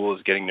everybody at school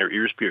is getting their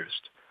ears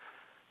pierced.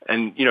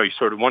 And, you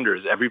sort of wonder,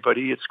 is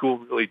everybody at school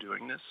really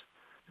doing this?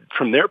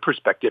 From their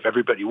perspective,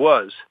 everybody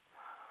was,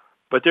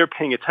 but they're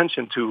paying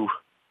attention to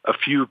a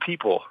few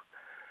people,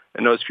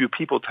 and those few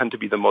people tend to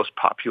be the most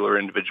popular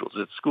individuals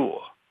at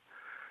school.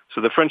 So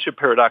the friendship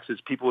paradox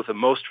is people with the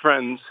most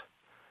friends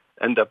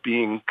end up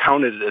being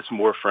counted as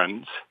more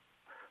friends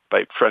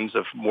by friends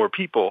of more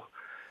people.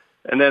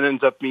 And that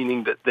ends up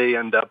meaning that they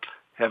end up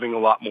having a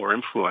lot more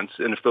influence.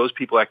 And if those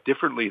people act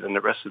differently than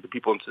the rest of the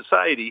people in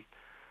society,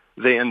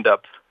 they end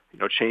up,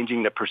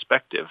 changing the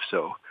perspective.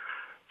 So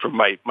from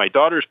my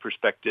daughter's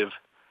perspective,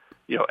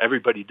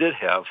 everybody did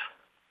have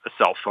a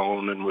cell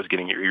phone and was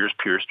getting your ears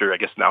pierced, or I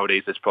guess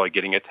nowadays it's probably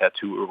getting a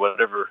tattoo or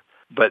whatever.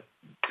 But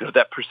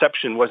that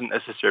perception wasn't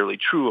necessarily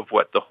true of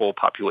what the whole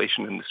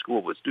population in the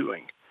school was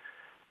doing.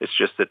 It's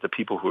just that the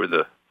people who are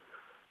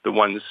the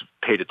ones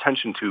paid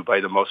attention to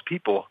by the most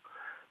people,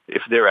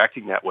 if they're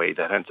acting that way,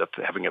 that ends up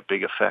having a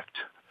big effect.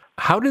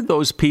 How did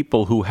those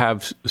people who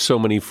have so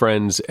many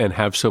friends and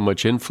have so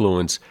much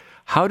influence,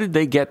 how did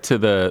they get to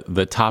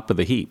the top of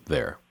the heap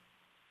there?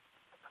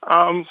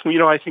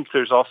 I think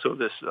there's also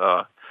this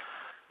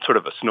sort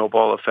of a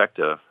snowball effect,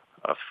 a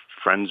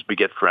friends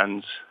beget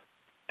friends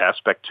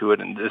aspect to it.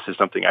 And this is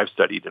something I've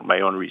studied in my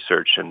own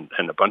research, and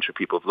a bunch of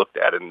people have looked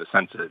at it in the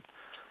sense that,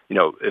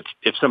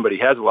 if somebody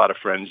has a lot of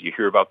friends, you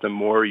hear about them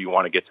more, you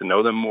want to get to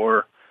know them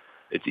more.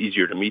 It's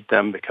easier to meet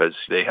them because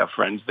they have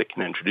friends that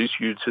can introduce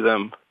you to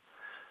them.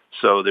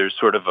 So there's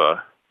sort of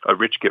a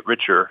rich get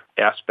richer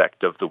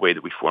aspect of the way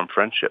that we form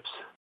friendships.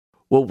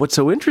 Well, what's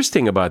so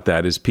interesting about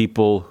that is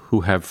people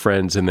who have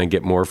friends and then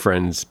get more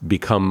friends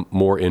become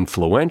more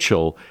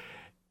influential.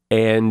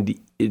 And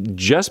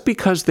just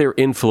because they're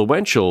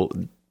influential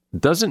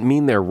doesn't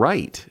mean they're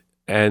right.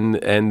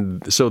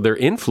 And so their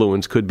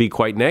influence could be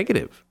quite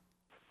negative.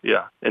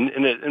 Yeah.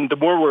 And the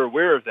more we're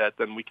aware of that,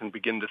 then we can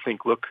begin to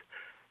think, look,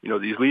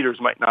 these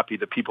leaders might not be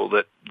the people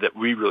that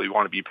we really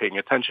want to be paying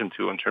attention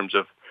to in terms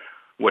of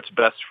what's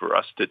best for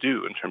us to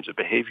do in terms of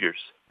behaviors.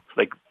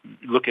 Like,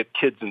 look at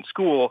kids in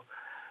school.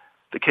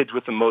 The kids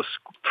with the most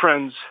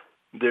friends,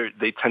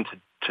 they tend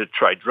to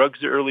try drugs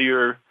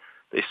earlier.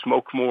 They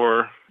smoke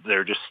more.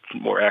 They're just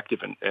more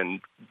active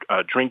in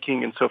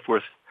drinking and so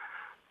forth.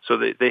 So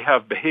they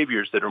have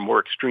behaviors that are more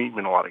extreme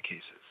in a lot of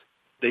cases.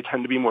 They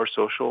tend to be more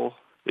social.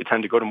 They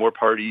tend to go to more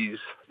parties.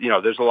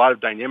 There's a lot of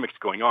dynamics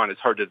going on. It's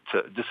hard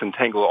to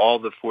disentangle all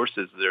the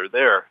forces that are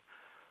there.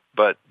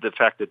 But the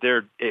fact that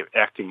they're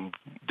acting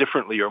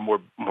differently or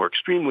more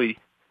extremely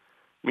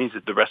means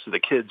that the rest of the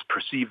kids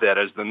perceive that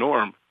as the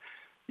norm,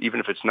 even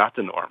if it's not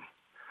the norm.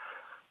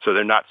 So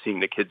they're not seeing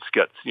the kids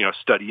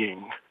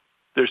studying.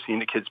 They're seeing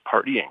the kids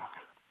partying.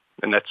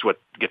 And that's what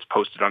gets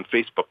posted on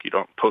Facebook. You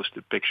don't post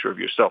a picture of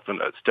yourself in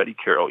a study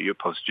carrel. You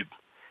post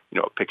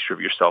a picture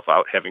of yourself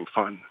out having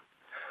fun.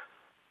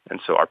 And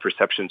so our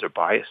perceptions are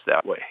biased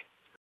that way.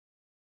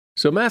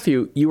 So,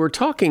 Matthew, you were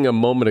talking a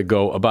moment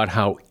ago about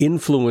how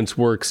influence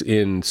works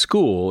in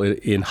school,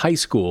 in high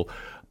school.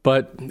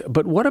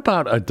 But what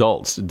about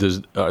adults?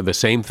 Are the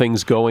same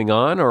things going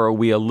on, or are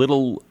we a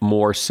little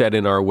more set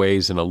in our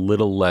ways and a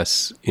little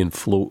less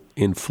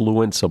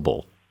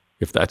influenceable,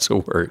 if that's a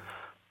word?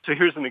 So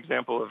here's an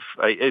example of,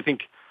 I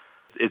think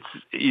it's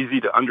easy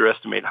to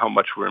underestimate how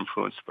much we're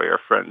influenced by our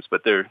friends,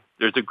 but there's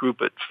a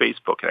group at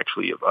Facebook,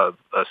 actually, of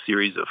a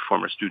series of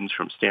former students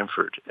from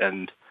Stanford,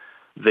 and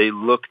they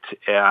looked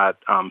at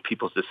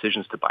people's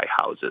decisions to buy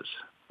houses,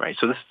 right?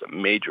 So this is a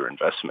major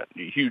investment,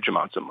 huge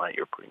amounts of money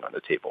you're putting on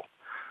the table.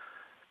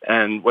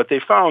 And what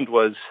they found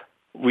was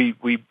we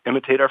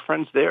imitate our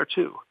friends there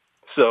too.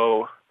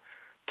 So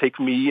take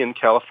me in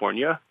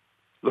California,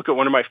 look at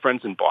one of my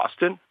friends in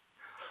Boston.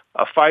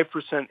 A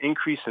 5%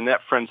 increase in that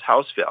friend's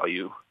house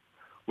value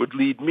would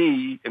lead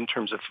me, in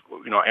terms of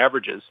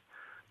averages,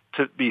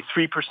 to be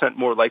 3%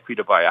 more likely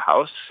to buy a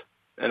house,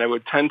 and I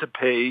would tend to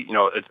pay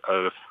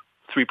a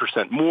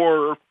 3%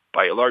 more,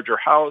 buy a larger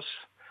house.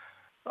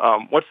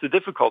 What's the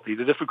difficulty?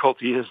 The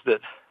difficulty is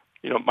that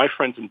my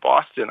friends in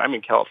Boston, I'm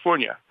in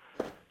California.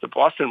 The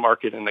Boston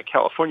market and the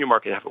California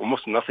market have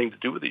almost nothing to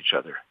do with each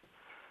other.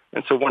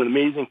 And so one of the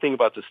amazing things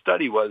about the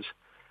study was,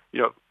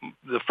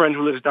 the friend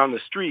who lives down the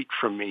street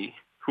from me,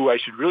 who I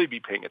should really be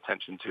paying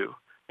attention to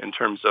in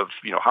terms of,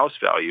 house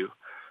value,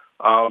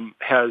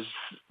 has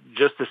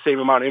just the same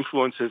amount of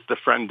influence as the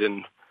friend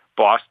in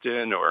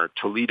Boston or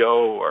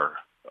Toledo or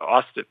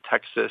Austin,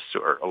 Texas,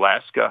 or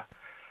Alaska.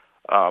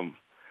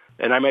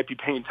 And I might be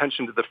paying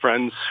attention to the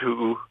friends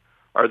who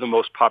are the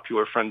most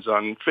popular friends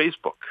on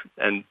Facebook,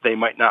 and they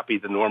might not be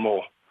the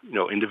normal,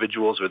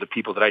 individuals or the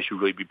people that I should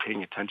really be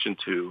paying attention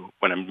to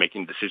when I'm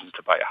making decisions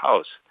to buy a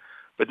house.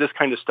 But this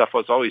kind of stuff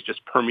was always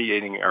just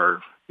permeating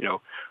our,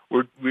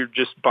 we're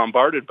just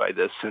bombarded by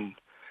this, and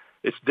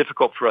it's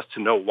difficult for us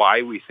to know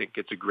why we think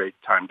it's a great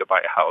time to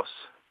buy a house.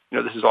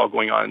 This is all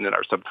going on in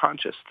our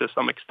subconscious to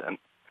some extent.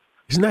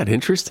 Isn't that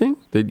interesting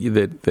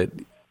that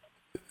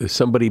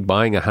somebody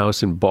buying a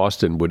house in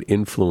Boston would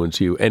influence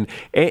you, and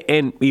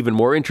even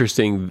more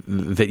interesting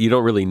that you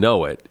don't really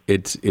know it.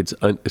 It's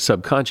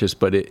subconscious,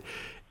 but it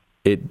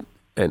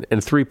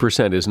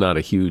 3% is not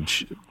a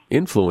huge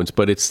influence,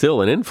 but it's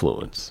still an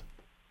influence.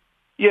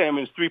 Yeah,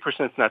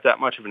 3% is not that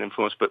much of an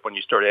influence, but when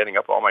you start adding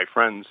up all my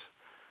friends,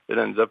 it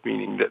ends up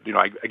meaning that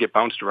I get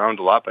bounced around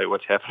a lot by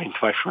what's happening to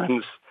my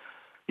friends.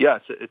 Yeah,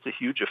 it's a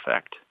huge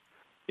effect.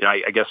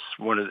 I guess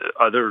one of the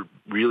other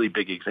really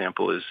big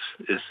example is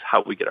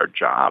how we get our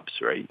jobs,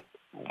 right?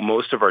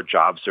 Most of our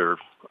jobs are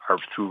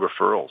through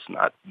referrals,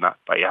 not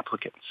by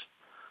applicants.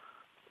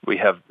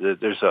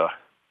 There's a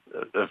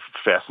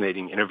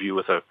fascinating interview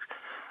with a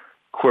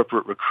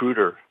corporate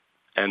recruiter,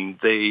 and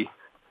they,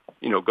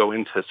 go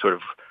into sort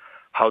of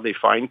how they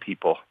find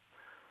people.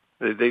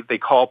 They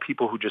call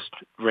people who just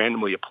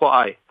randomly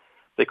apply,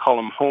 they call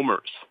them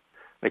homers.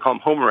 They call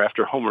them Homer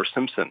after Homer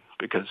Simpson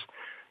because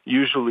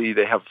usually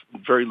they have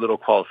very little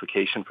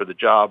qualification for the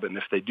job, and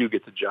if they do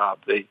get the job,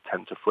 they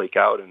tend to flake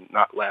out and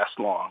not last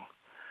long.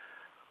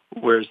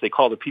 Whereas they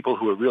call the people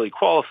who are really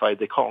qualified,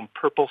 they call them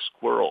purple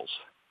squirrels.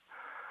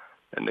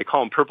 And they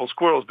call them purple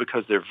squirrels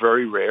because they're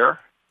very rare,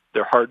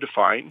 they're hard to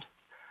find.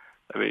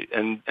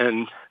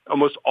 And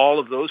almost all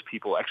of those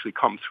people actually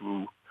come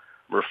through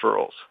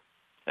referrals.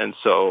 And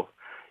so,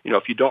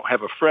 if you don't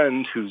have a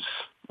friend who's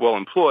well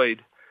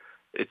employed,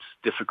 it's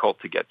difficult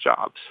to get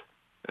jobs.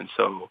 And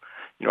so,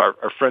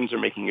 our friends are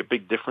making a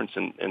big difference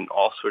in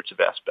all sorts of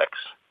aspects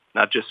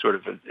not just sort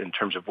of in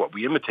terms of what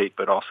we imitate,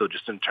 but also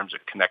just in terms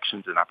of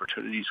connections and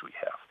opportunities we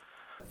have.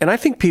 And I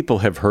think people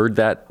have heard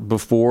that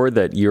before,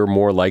 that you're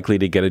more likely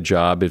to get a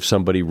job if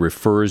somebody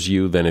refers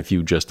you than if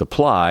you just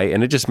apply.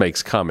 And it just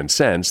makes common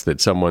sense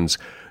that someone's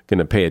going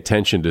to pay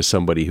attention to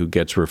somebody who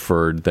gets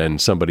referred than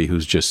somebody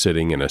who's just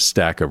sitting in a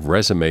stack of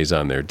resumes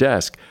on their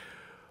desk.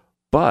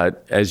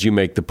 But as you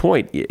make the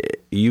point,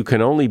 you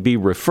can only be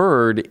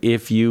referred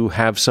if you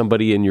have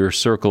somebody in your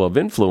circle of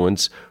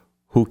influence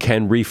who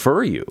can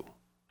refer you.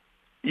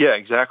 Yeah,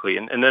 exactly.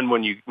 And then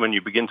when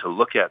you begin to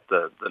look at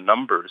the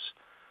numbers,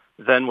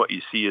 then what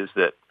you see is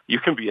that you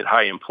can be at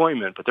high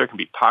employment, but there can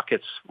be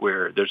pockets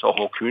where there's a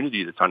whole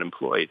community that's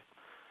unemployed.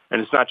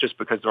 And it's not just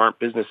because there aren't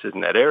businesses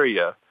in that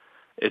area.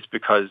 It's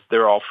because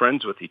they're all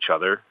friends with each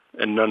other,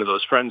 and none of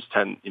those friends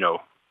tend,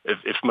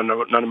 if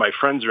none of my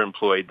friends are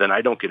employed, then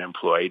I don't get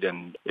employed.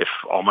 And if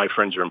all my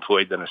friends are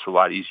employed, then it's a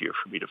lot easier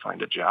for me to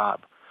find a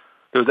job.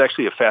 There was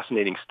actually a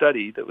fascinating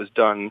study that was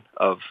done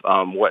of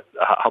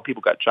how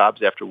people got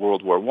jobs after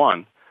World War I.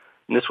 And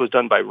this was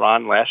done by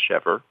Ron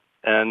Lashever.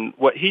 And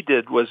what he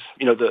did was,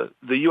 the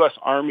U.S.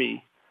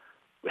 Army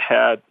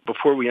had,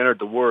 before we entered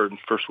the war in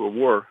First World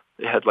War,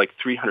 it had like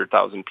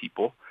 300,000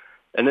 people.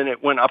 And then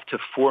it went up to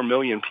 4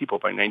 million people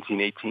by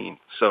 1918.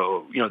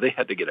 So, they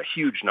had to get a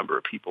huge number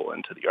of people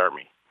into the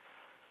Army.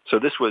 So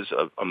this was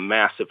a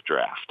massive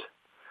draft.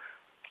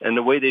 And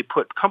the way they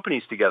put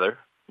companies together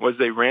was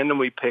they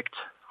randomly picked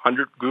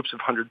groups of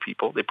 100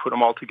 people. They put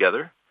them all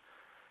together.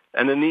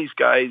 And then these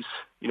guys,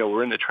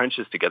 were in the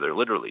trenches together,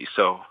 literally.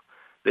 So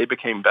they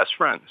became best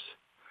friends.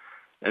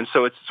 And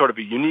so it's sort of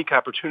a unique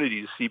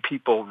opportunity to see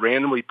people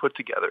randomly put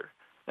together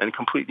and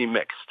completely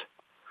mixed.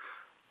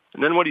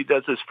 And then what he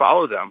does is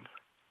follow them,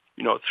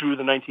 through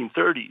the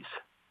 1930s,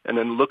 and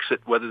then looks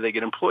at whether they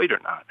get employed or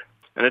not.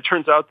 And it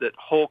turns out that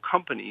whole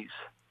companies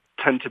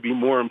tend to be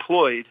more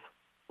employed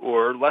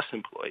or less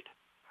employed.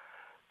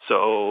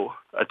 So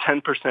a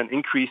 10%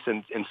 increase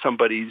in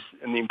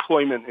the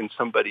employment in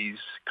somebody's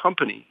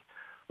company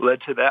led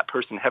to that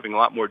person having a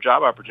lot more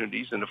job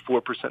opportunities and a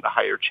 4%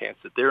 higher chance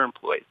that they're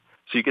employed.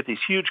 So you get these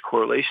huge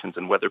correlations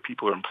in whether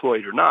people are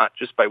employed or not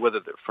just by whether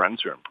their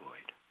friends are employed.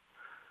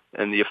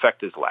 And the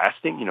effect is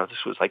lasting.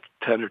 This was like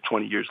 10 or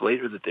 20 years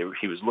later that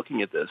he was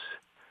looking at this,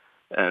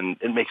 and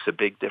it makes a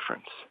big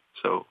difference.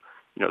 So,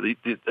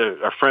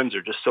 our friends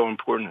are just so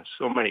important in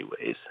so many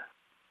ways.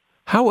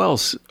 How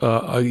else,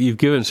 you've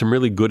given some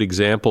really good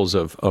examples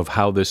of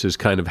how this is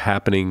kind of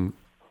happening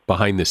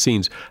behind the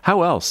scenes.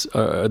 How else?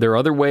 Are there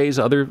other ways,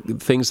 other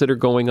things that are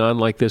going on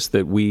like this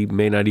that we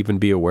may not even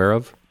be aware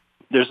of?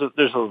 There's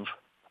a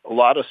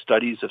lot of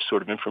studies of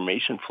sort of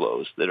information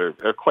flows that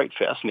are quite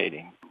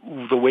fascinating.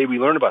 The way we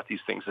learn about these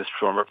things is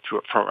from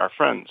our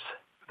friends.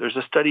 There's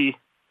a study,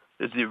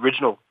 there's the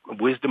original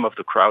Wisdom of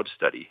the Crowd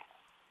study.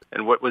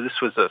 And this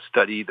was a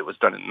study that was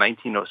done in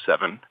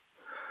 1907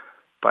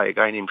 by a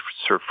guy named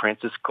Sir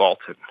Francis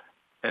Galton.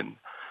 And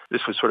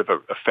this was sort of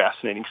a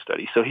fascinating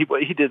study. So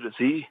what he did was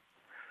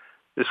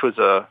this was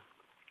a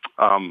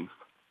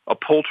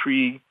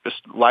poultry,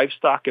 just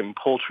livestock and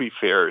poultry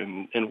fair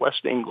in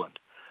West England.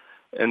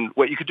 And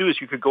what you could do is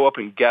you could go up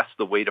and guess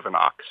the weight of an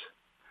ox.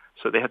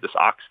 So they had this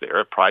ox there,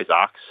 a prize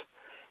ox.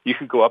 You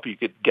could go up, you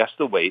could guess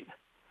the weight.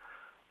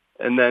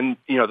 And then,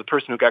 the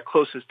person who got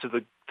closest to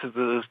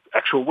the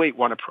actual weight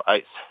won a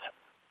prize.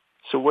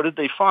 So what did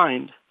they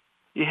find?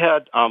 You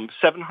had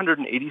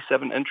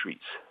 787 entries.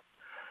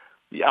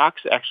 The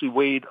ox actually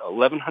weighed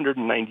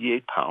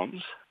 1,198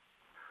 pounds.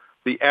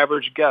 The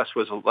average guess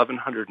was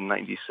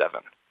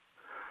 1,197.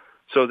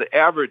 So the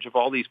average of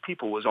all these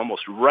people was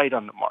almost right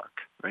on the mark,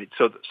 right?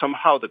 So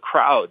somehow the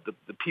crowd,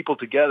 the people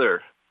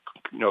together,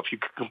 if you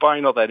could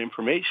combine all that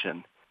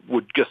information,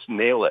 would just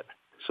nail it.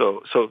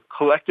 So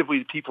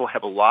collectively, people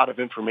have a lot of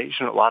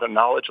information, a lot of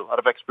knowledge, a lot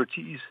of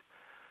expertise.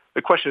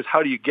 The question is,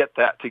 how do you get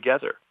that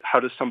together? How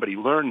does somebody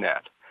learn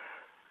that?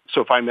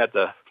 So if I'm at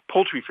the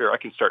poultry fair, I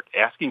can start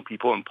asking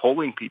people and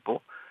polling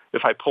people.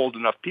 If I polled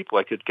enough people,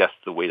 I could guess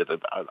the weight of the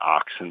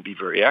ox and be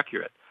very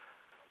accurate.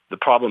 The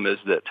problem is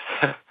that,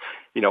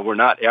 we're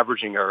not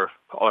averaging all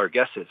our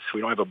guesses.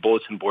 We don't have a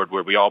bulletin board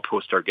where we all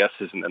post our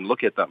guesses and then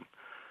look at them.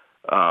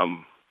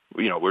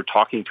 We're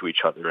talking to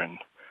each other, and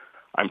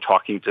I'm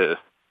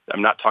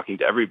not talking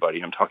to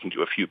everybody. I'm talking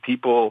to a few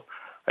people.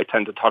 I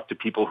tend to talk to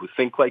people who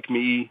think like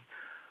me.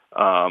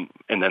 And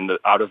then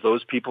out of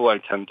those people, I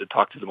tend to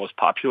talk to the most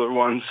popular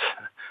ones.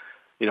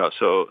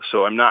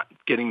 So I'm not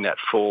getting that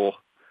full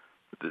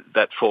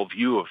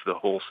view of the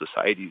whole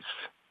society's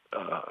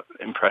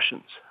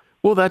impressions.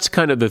 Well, that's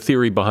kind of the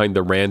theory behind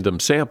the random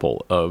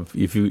sample of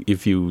if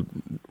you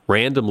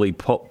randomly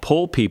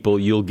poll people,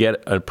 you'll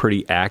get a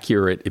pretty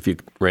accurate, if you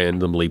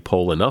randomly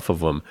poll enough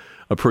of them,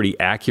 a pretty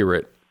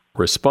accurate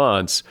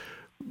response.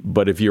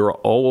 But if you're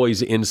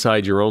always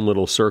inside your own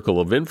little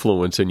circle of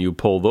influence and you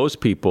poll those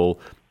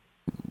people,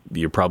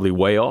 you're probably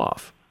way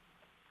off.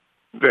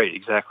 Right,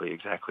 exactly,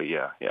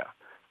 yeah.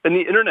 And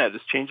the internet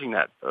is changing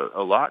that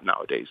a lot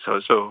nowadays.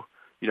 So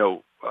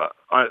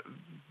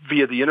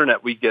via the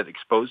internet, we get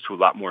exposed to a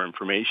lot more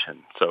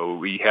information. So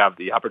we have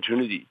the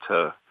opportunity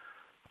to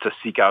to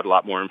seek out a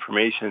lot more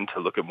information, to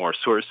look at more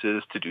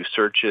sources, to do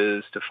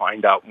searches, to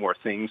find out more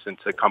things, and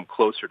to come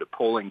closer to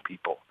polling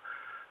people.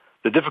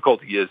 The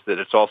difficulty is that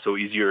it's also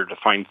easier to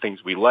find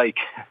things we like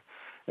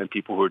and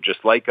people who are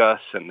just like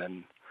us, and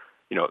then,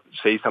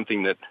 say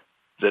something that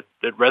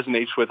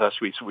resonates with us.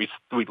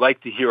 We'd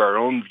like to hear our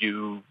own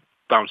view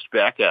bounced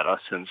back at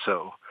us, and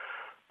so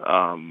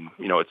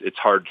it's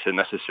hard to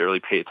necessarily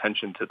pay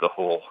attention to the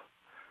whole,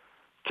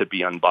 to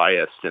be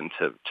unbiased and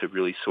to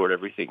really sort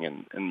everything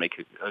and make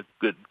a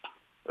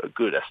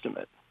good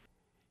estimate.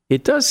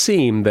 It does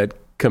seem that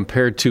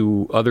compared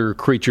to other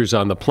creatures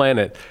on the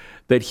planet,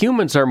 that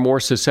humans are more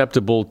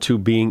susceptible to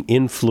being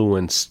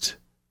influenced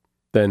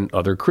than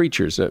other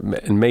creatures.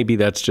 And maybe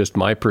that's just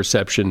my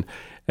perception,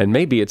 and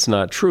maybe it's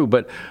not true,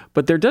 but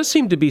there does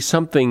seem to be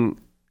something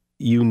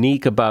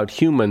unique about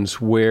humans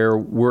where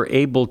we're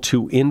able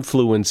to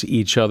influence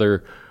each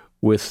other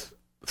with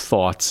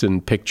thoughts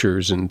and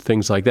pictures and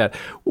things like that.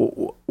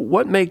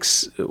 What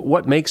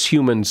makes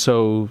humans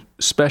so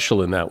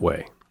special in that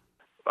way?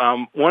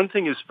 One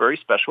thing is very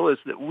special is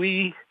that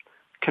we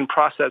can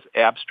process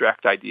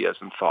abstract ideas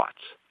and thoughts.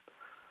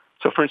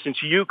 So, for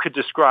instance, you could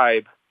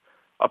describe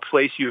a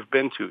place you've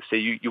been to. Say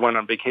you went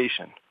on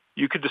vacation.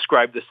 You could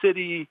describe the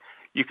city.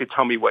 You could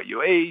tell me what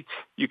you ate.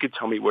 You could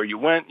tell me where you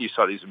went. You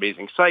saw these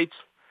amazing sights.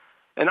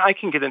 And I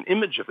can get an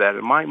image of that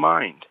in my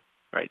mind,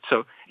 right?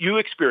 So you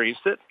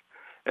experienced it,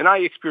 and I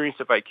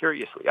experienced it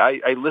vicariously.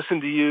 I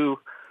listen to you,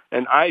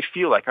 and I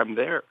feel like I'm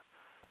there.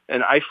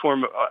 And I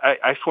form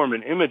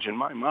an image in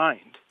my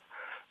mind.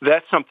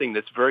 That's something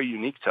that's very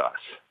unique to us,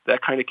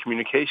 that kind of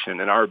communication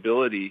and our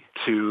ability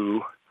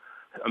to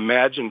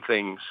imagine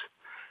things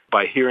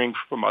by hearing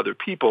from other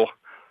people,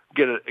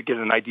 get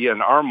an idea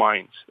in our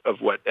minds of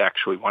what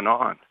actually went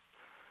on.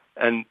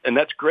 And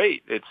that's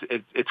great.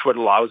 It's what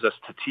allows us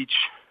to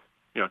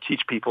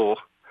teach people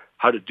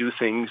how to do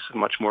things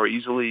much more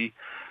easily.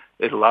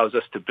 It allows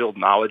us to build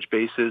knowledge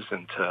bases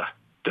and to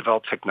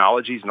develop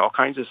technologies and all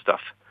kinds of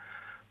stuff.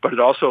 But it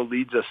also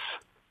leads us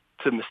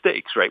to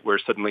mistakes, right? Where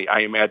suddenly I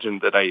imagine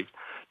that I've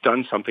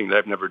done something that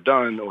I've never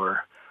done,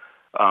 or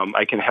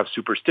I can have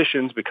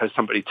superstitions because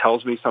somebody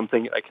tells me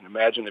something. I can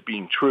imagine it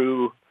being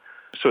true.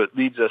 So it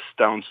leads us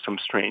down some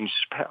strange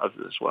paths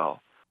as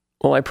well.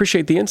 Well, I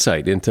appreciate the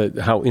insight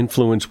into how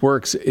influence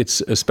works.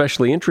 It's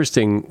especially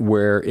interesting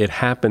where it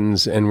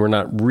happens and we're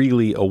not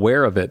really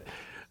aware of it.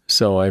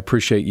 So I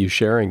appreciate you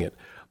sharing it.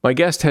 My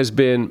guest has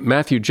been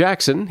Matthew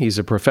Jackson. He's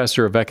a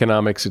professor of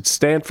economics at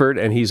Stanford,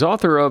 and he's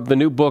author of the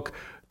new book,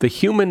 The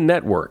Human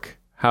Network: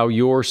 How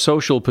Your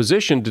Social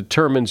Position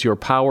Determines Your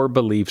Power,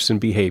 Beliefs,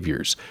 and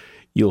Behaviors.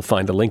 You'll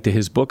find a link to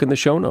his book in the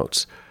show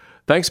notes.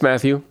 Thanks,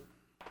 Matthew.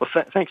 Well,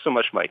 thanks so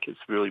much, Mike. It's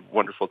really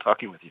wonderful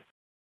talking with you.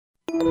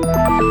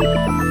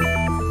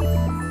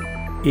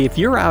 If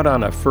you're out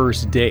on a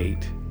first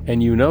date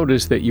and you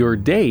notice that your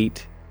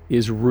date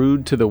is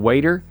rude to the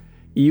waiter,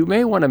 you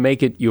may want to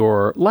make it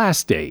your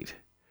last date.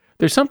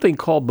 There's something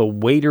called the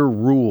waiter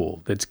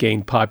rule that's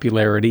gained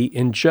popularity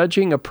in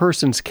judging a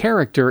person's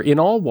character in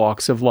all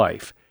walks of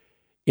life.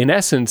 In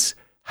essence,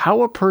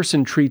 how a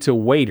person treats a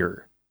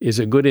waiter is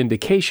a good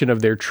indication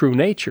of their true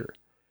nature.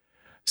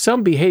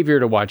 Some behavior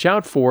to watch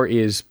out for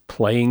is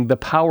playing the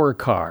power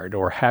card,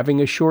 or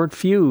having a short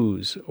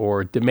fuse,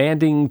 or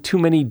demanding too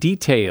many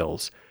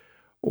details,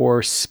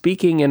 or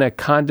speaking in a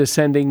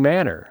condescending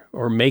manner,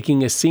 or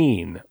making a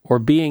scene, or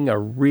being a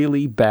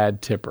really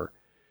bad tipper.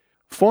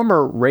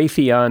 Former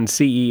Raytheon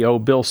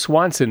CEO Bill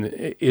Swanson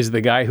is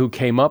the guy who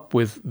came up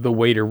with the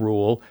waiter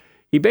rule.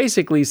 He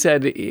basically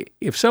said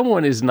if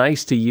someone is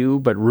nice to you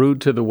but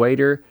rude to the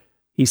waiter,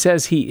 he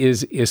says he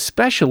is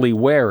especially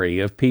wary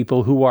of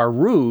people who are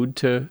rude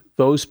to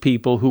those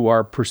people who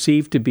are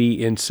perceived to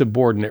be in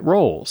subordinate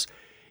roles.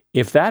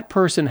 If that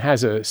person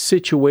has a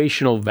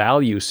situational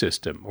value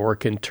system or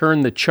can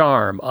turn the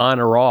charm on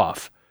or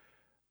off,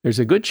 there's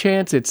a good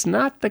chance it's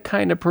not the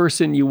kind of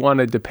person you want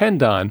to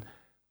depend on,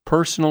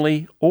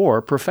 personally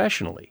or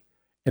professionally.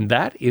 And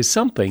that is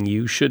something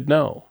you should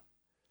know.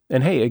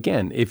 And hey,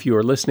 again, if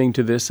you're listening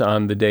to this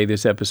on the day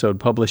this episode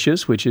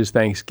publishes, which is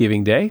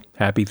Thanksgiving Day,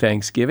 happy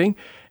Thanksgiving,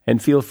 and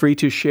feel free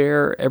to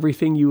share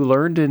everything you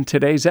learned in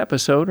today's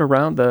episode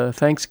around the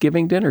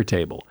Thanksgiving dinner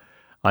table.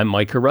 I'm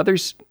Mike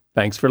Carruthers.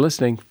 Thanks for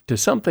listening to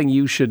Something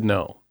You Should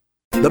Know.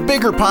 The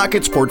Bigger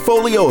Pockets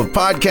portfolio of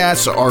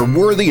podcasts are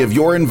worthy of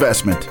your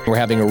investment. We're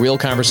having a real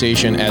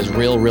conversation as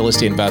real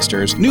estate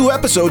investors. New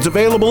episodes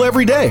available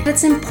every day.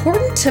 It's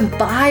important to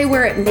buy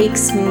where it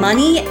makes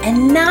money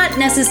and not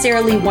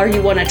necessarily where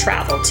you want to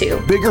travel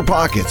to. Bigger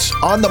Pockets,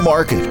 On the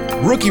Market,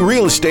 Rookie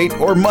Real Estate,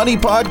 or Money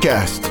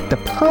Podcast. The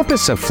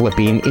purpose of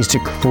flipping is to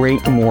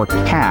create more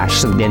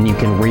cash so then you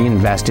can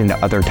reinvest into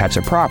other types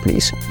of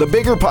properties. The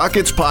Bigger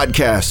Pockets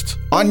Podcast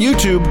on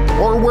YouTube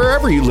or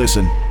wherever you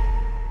listen.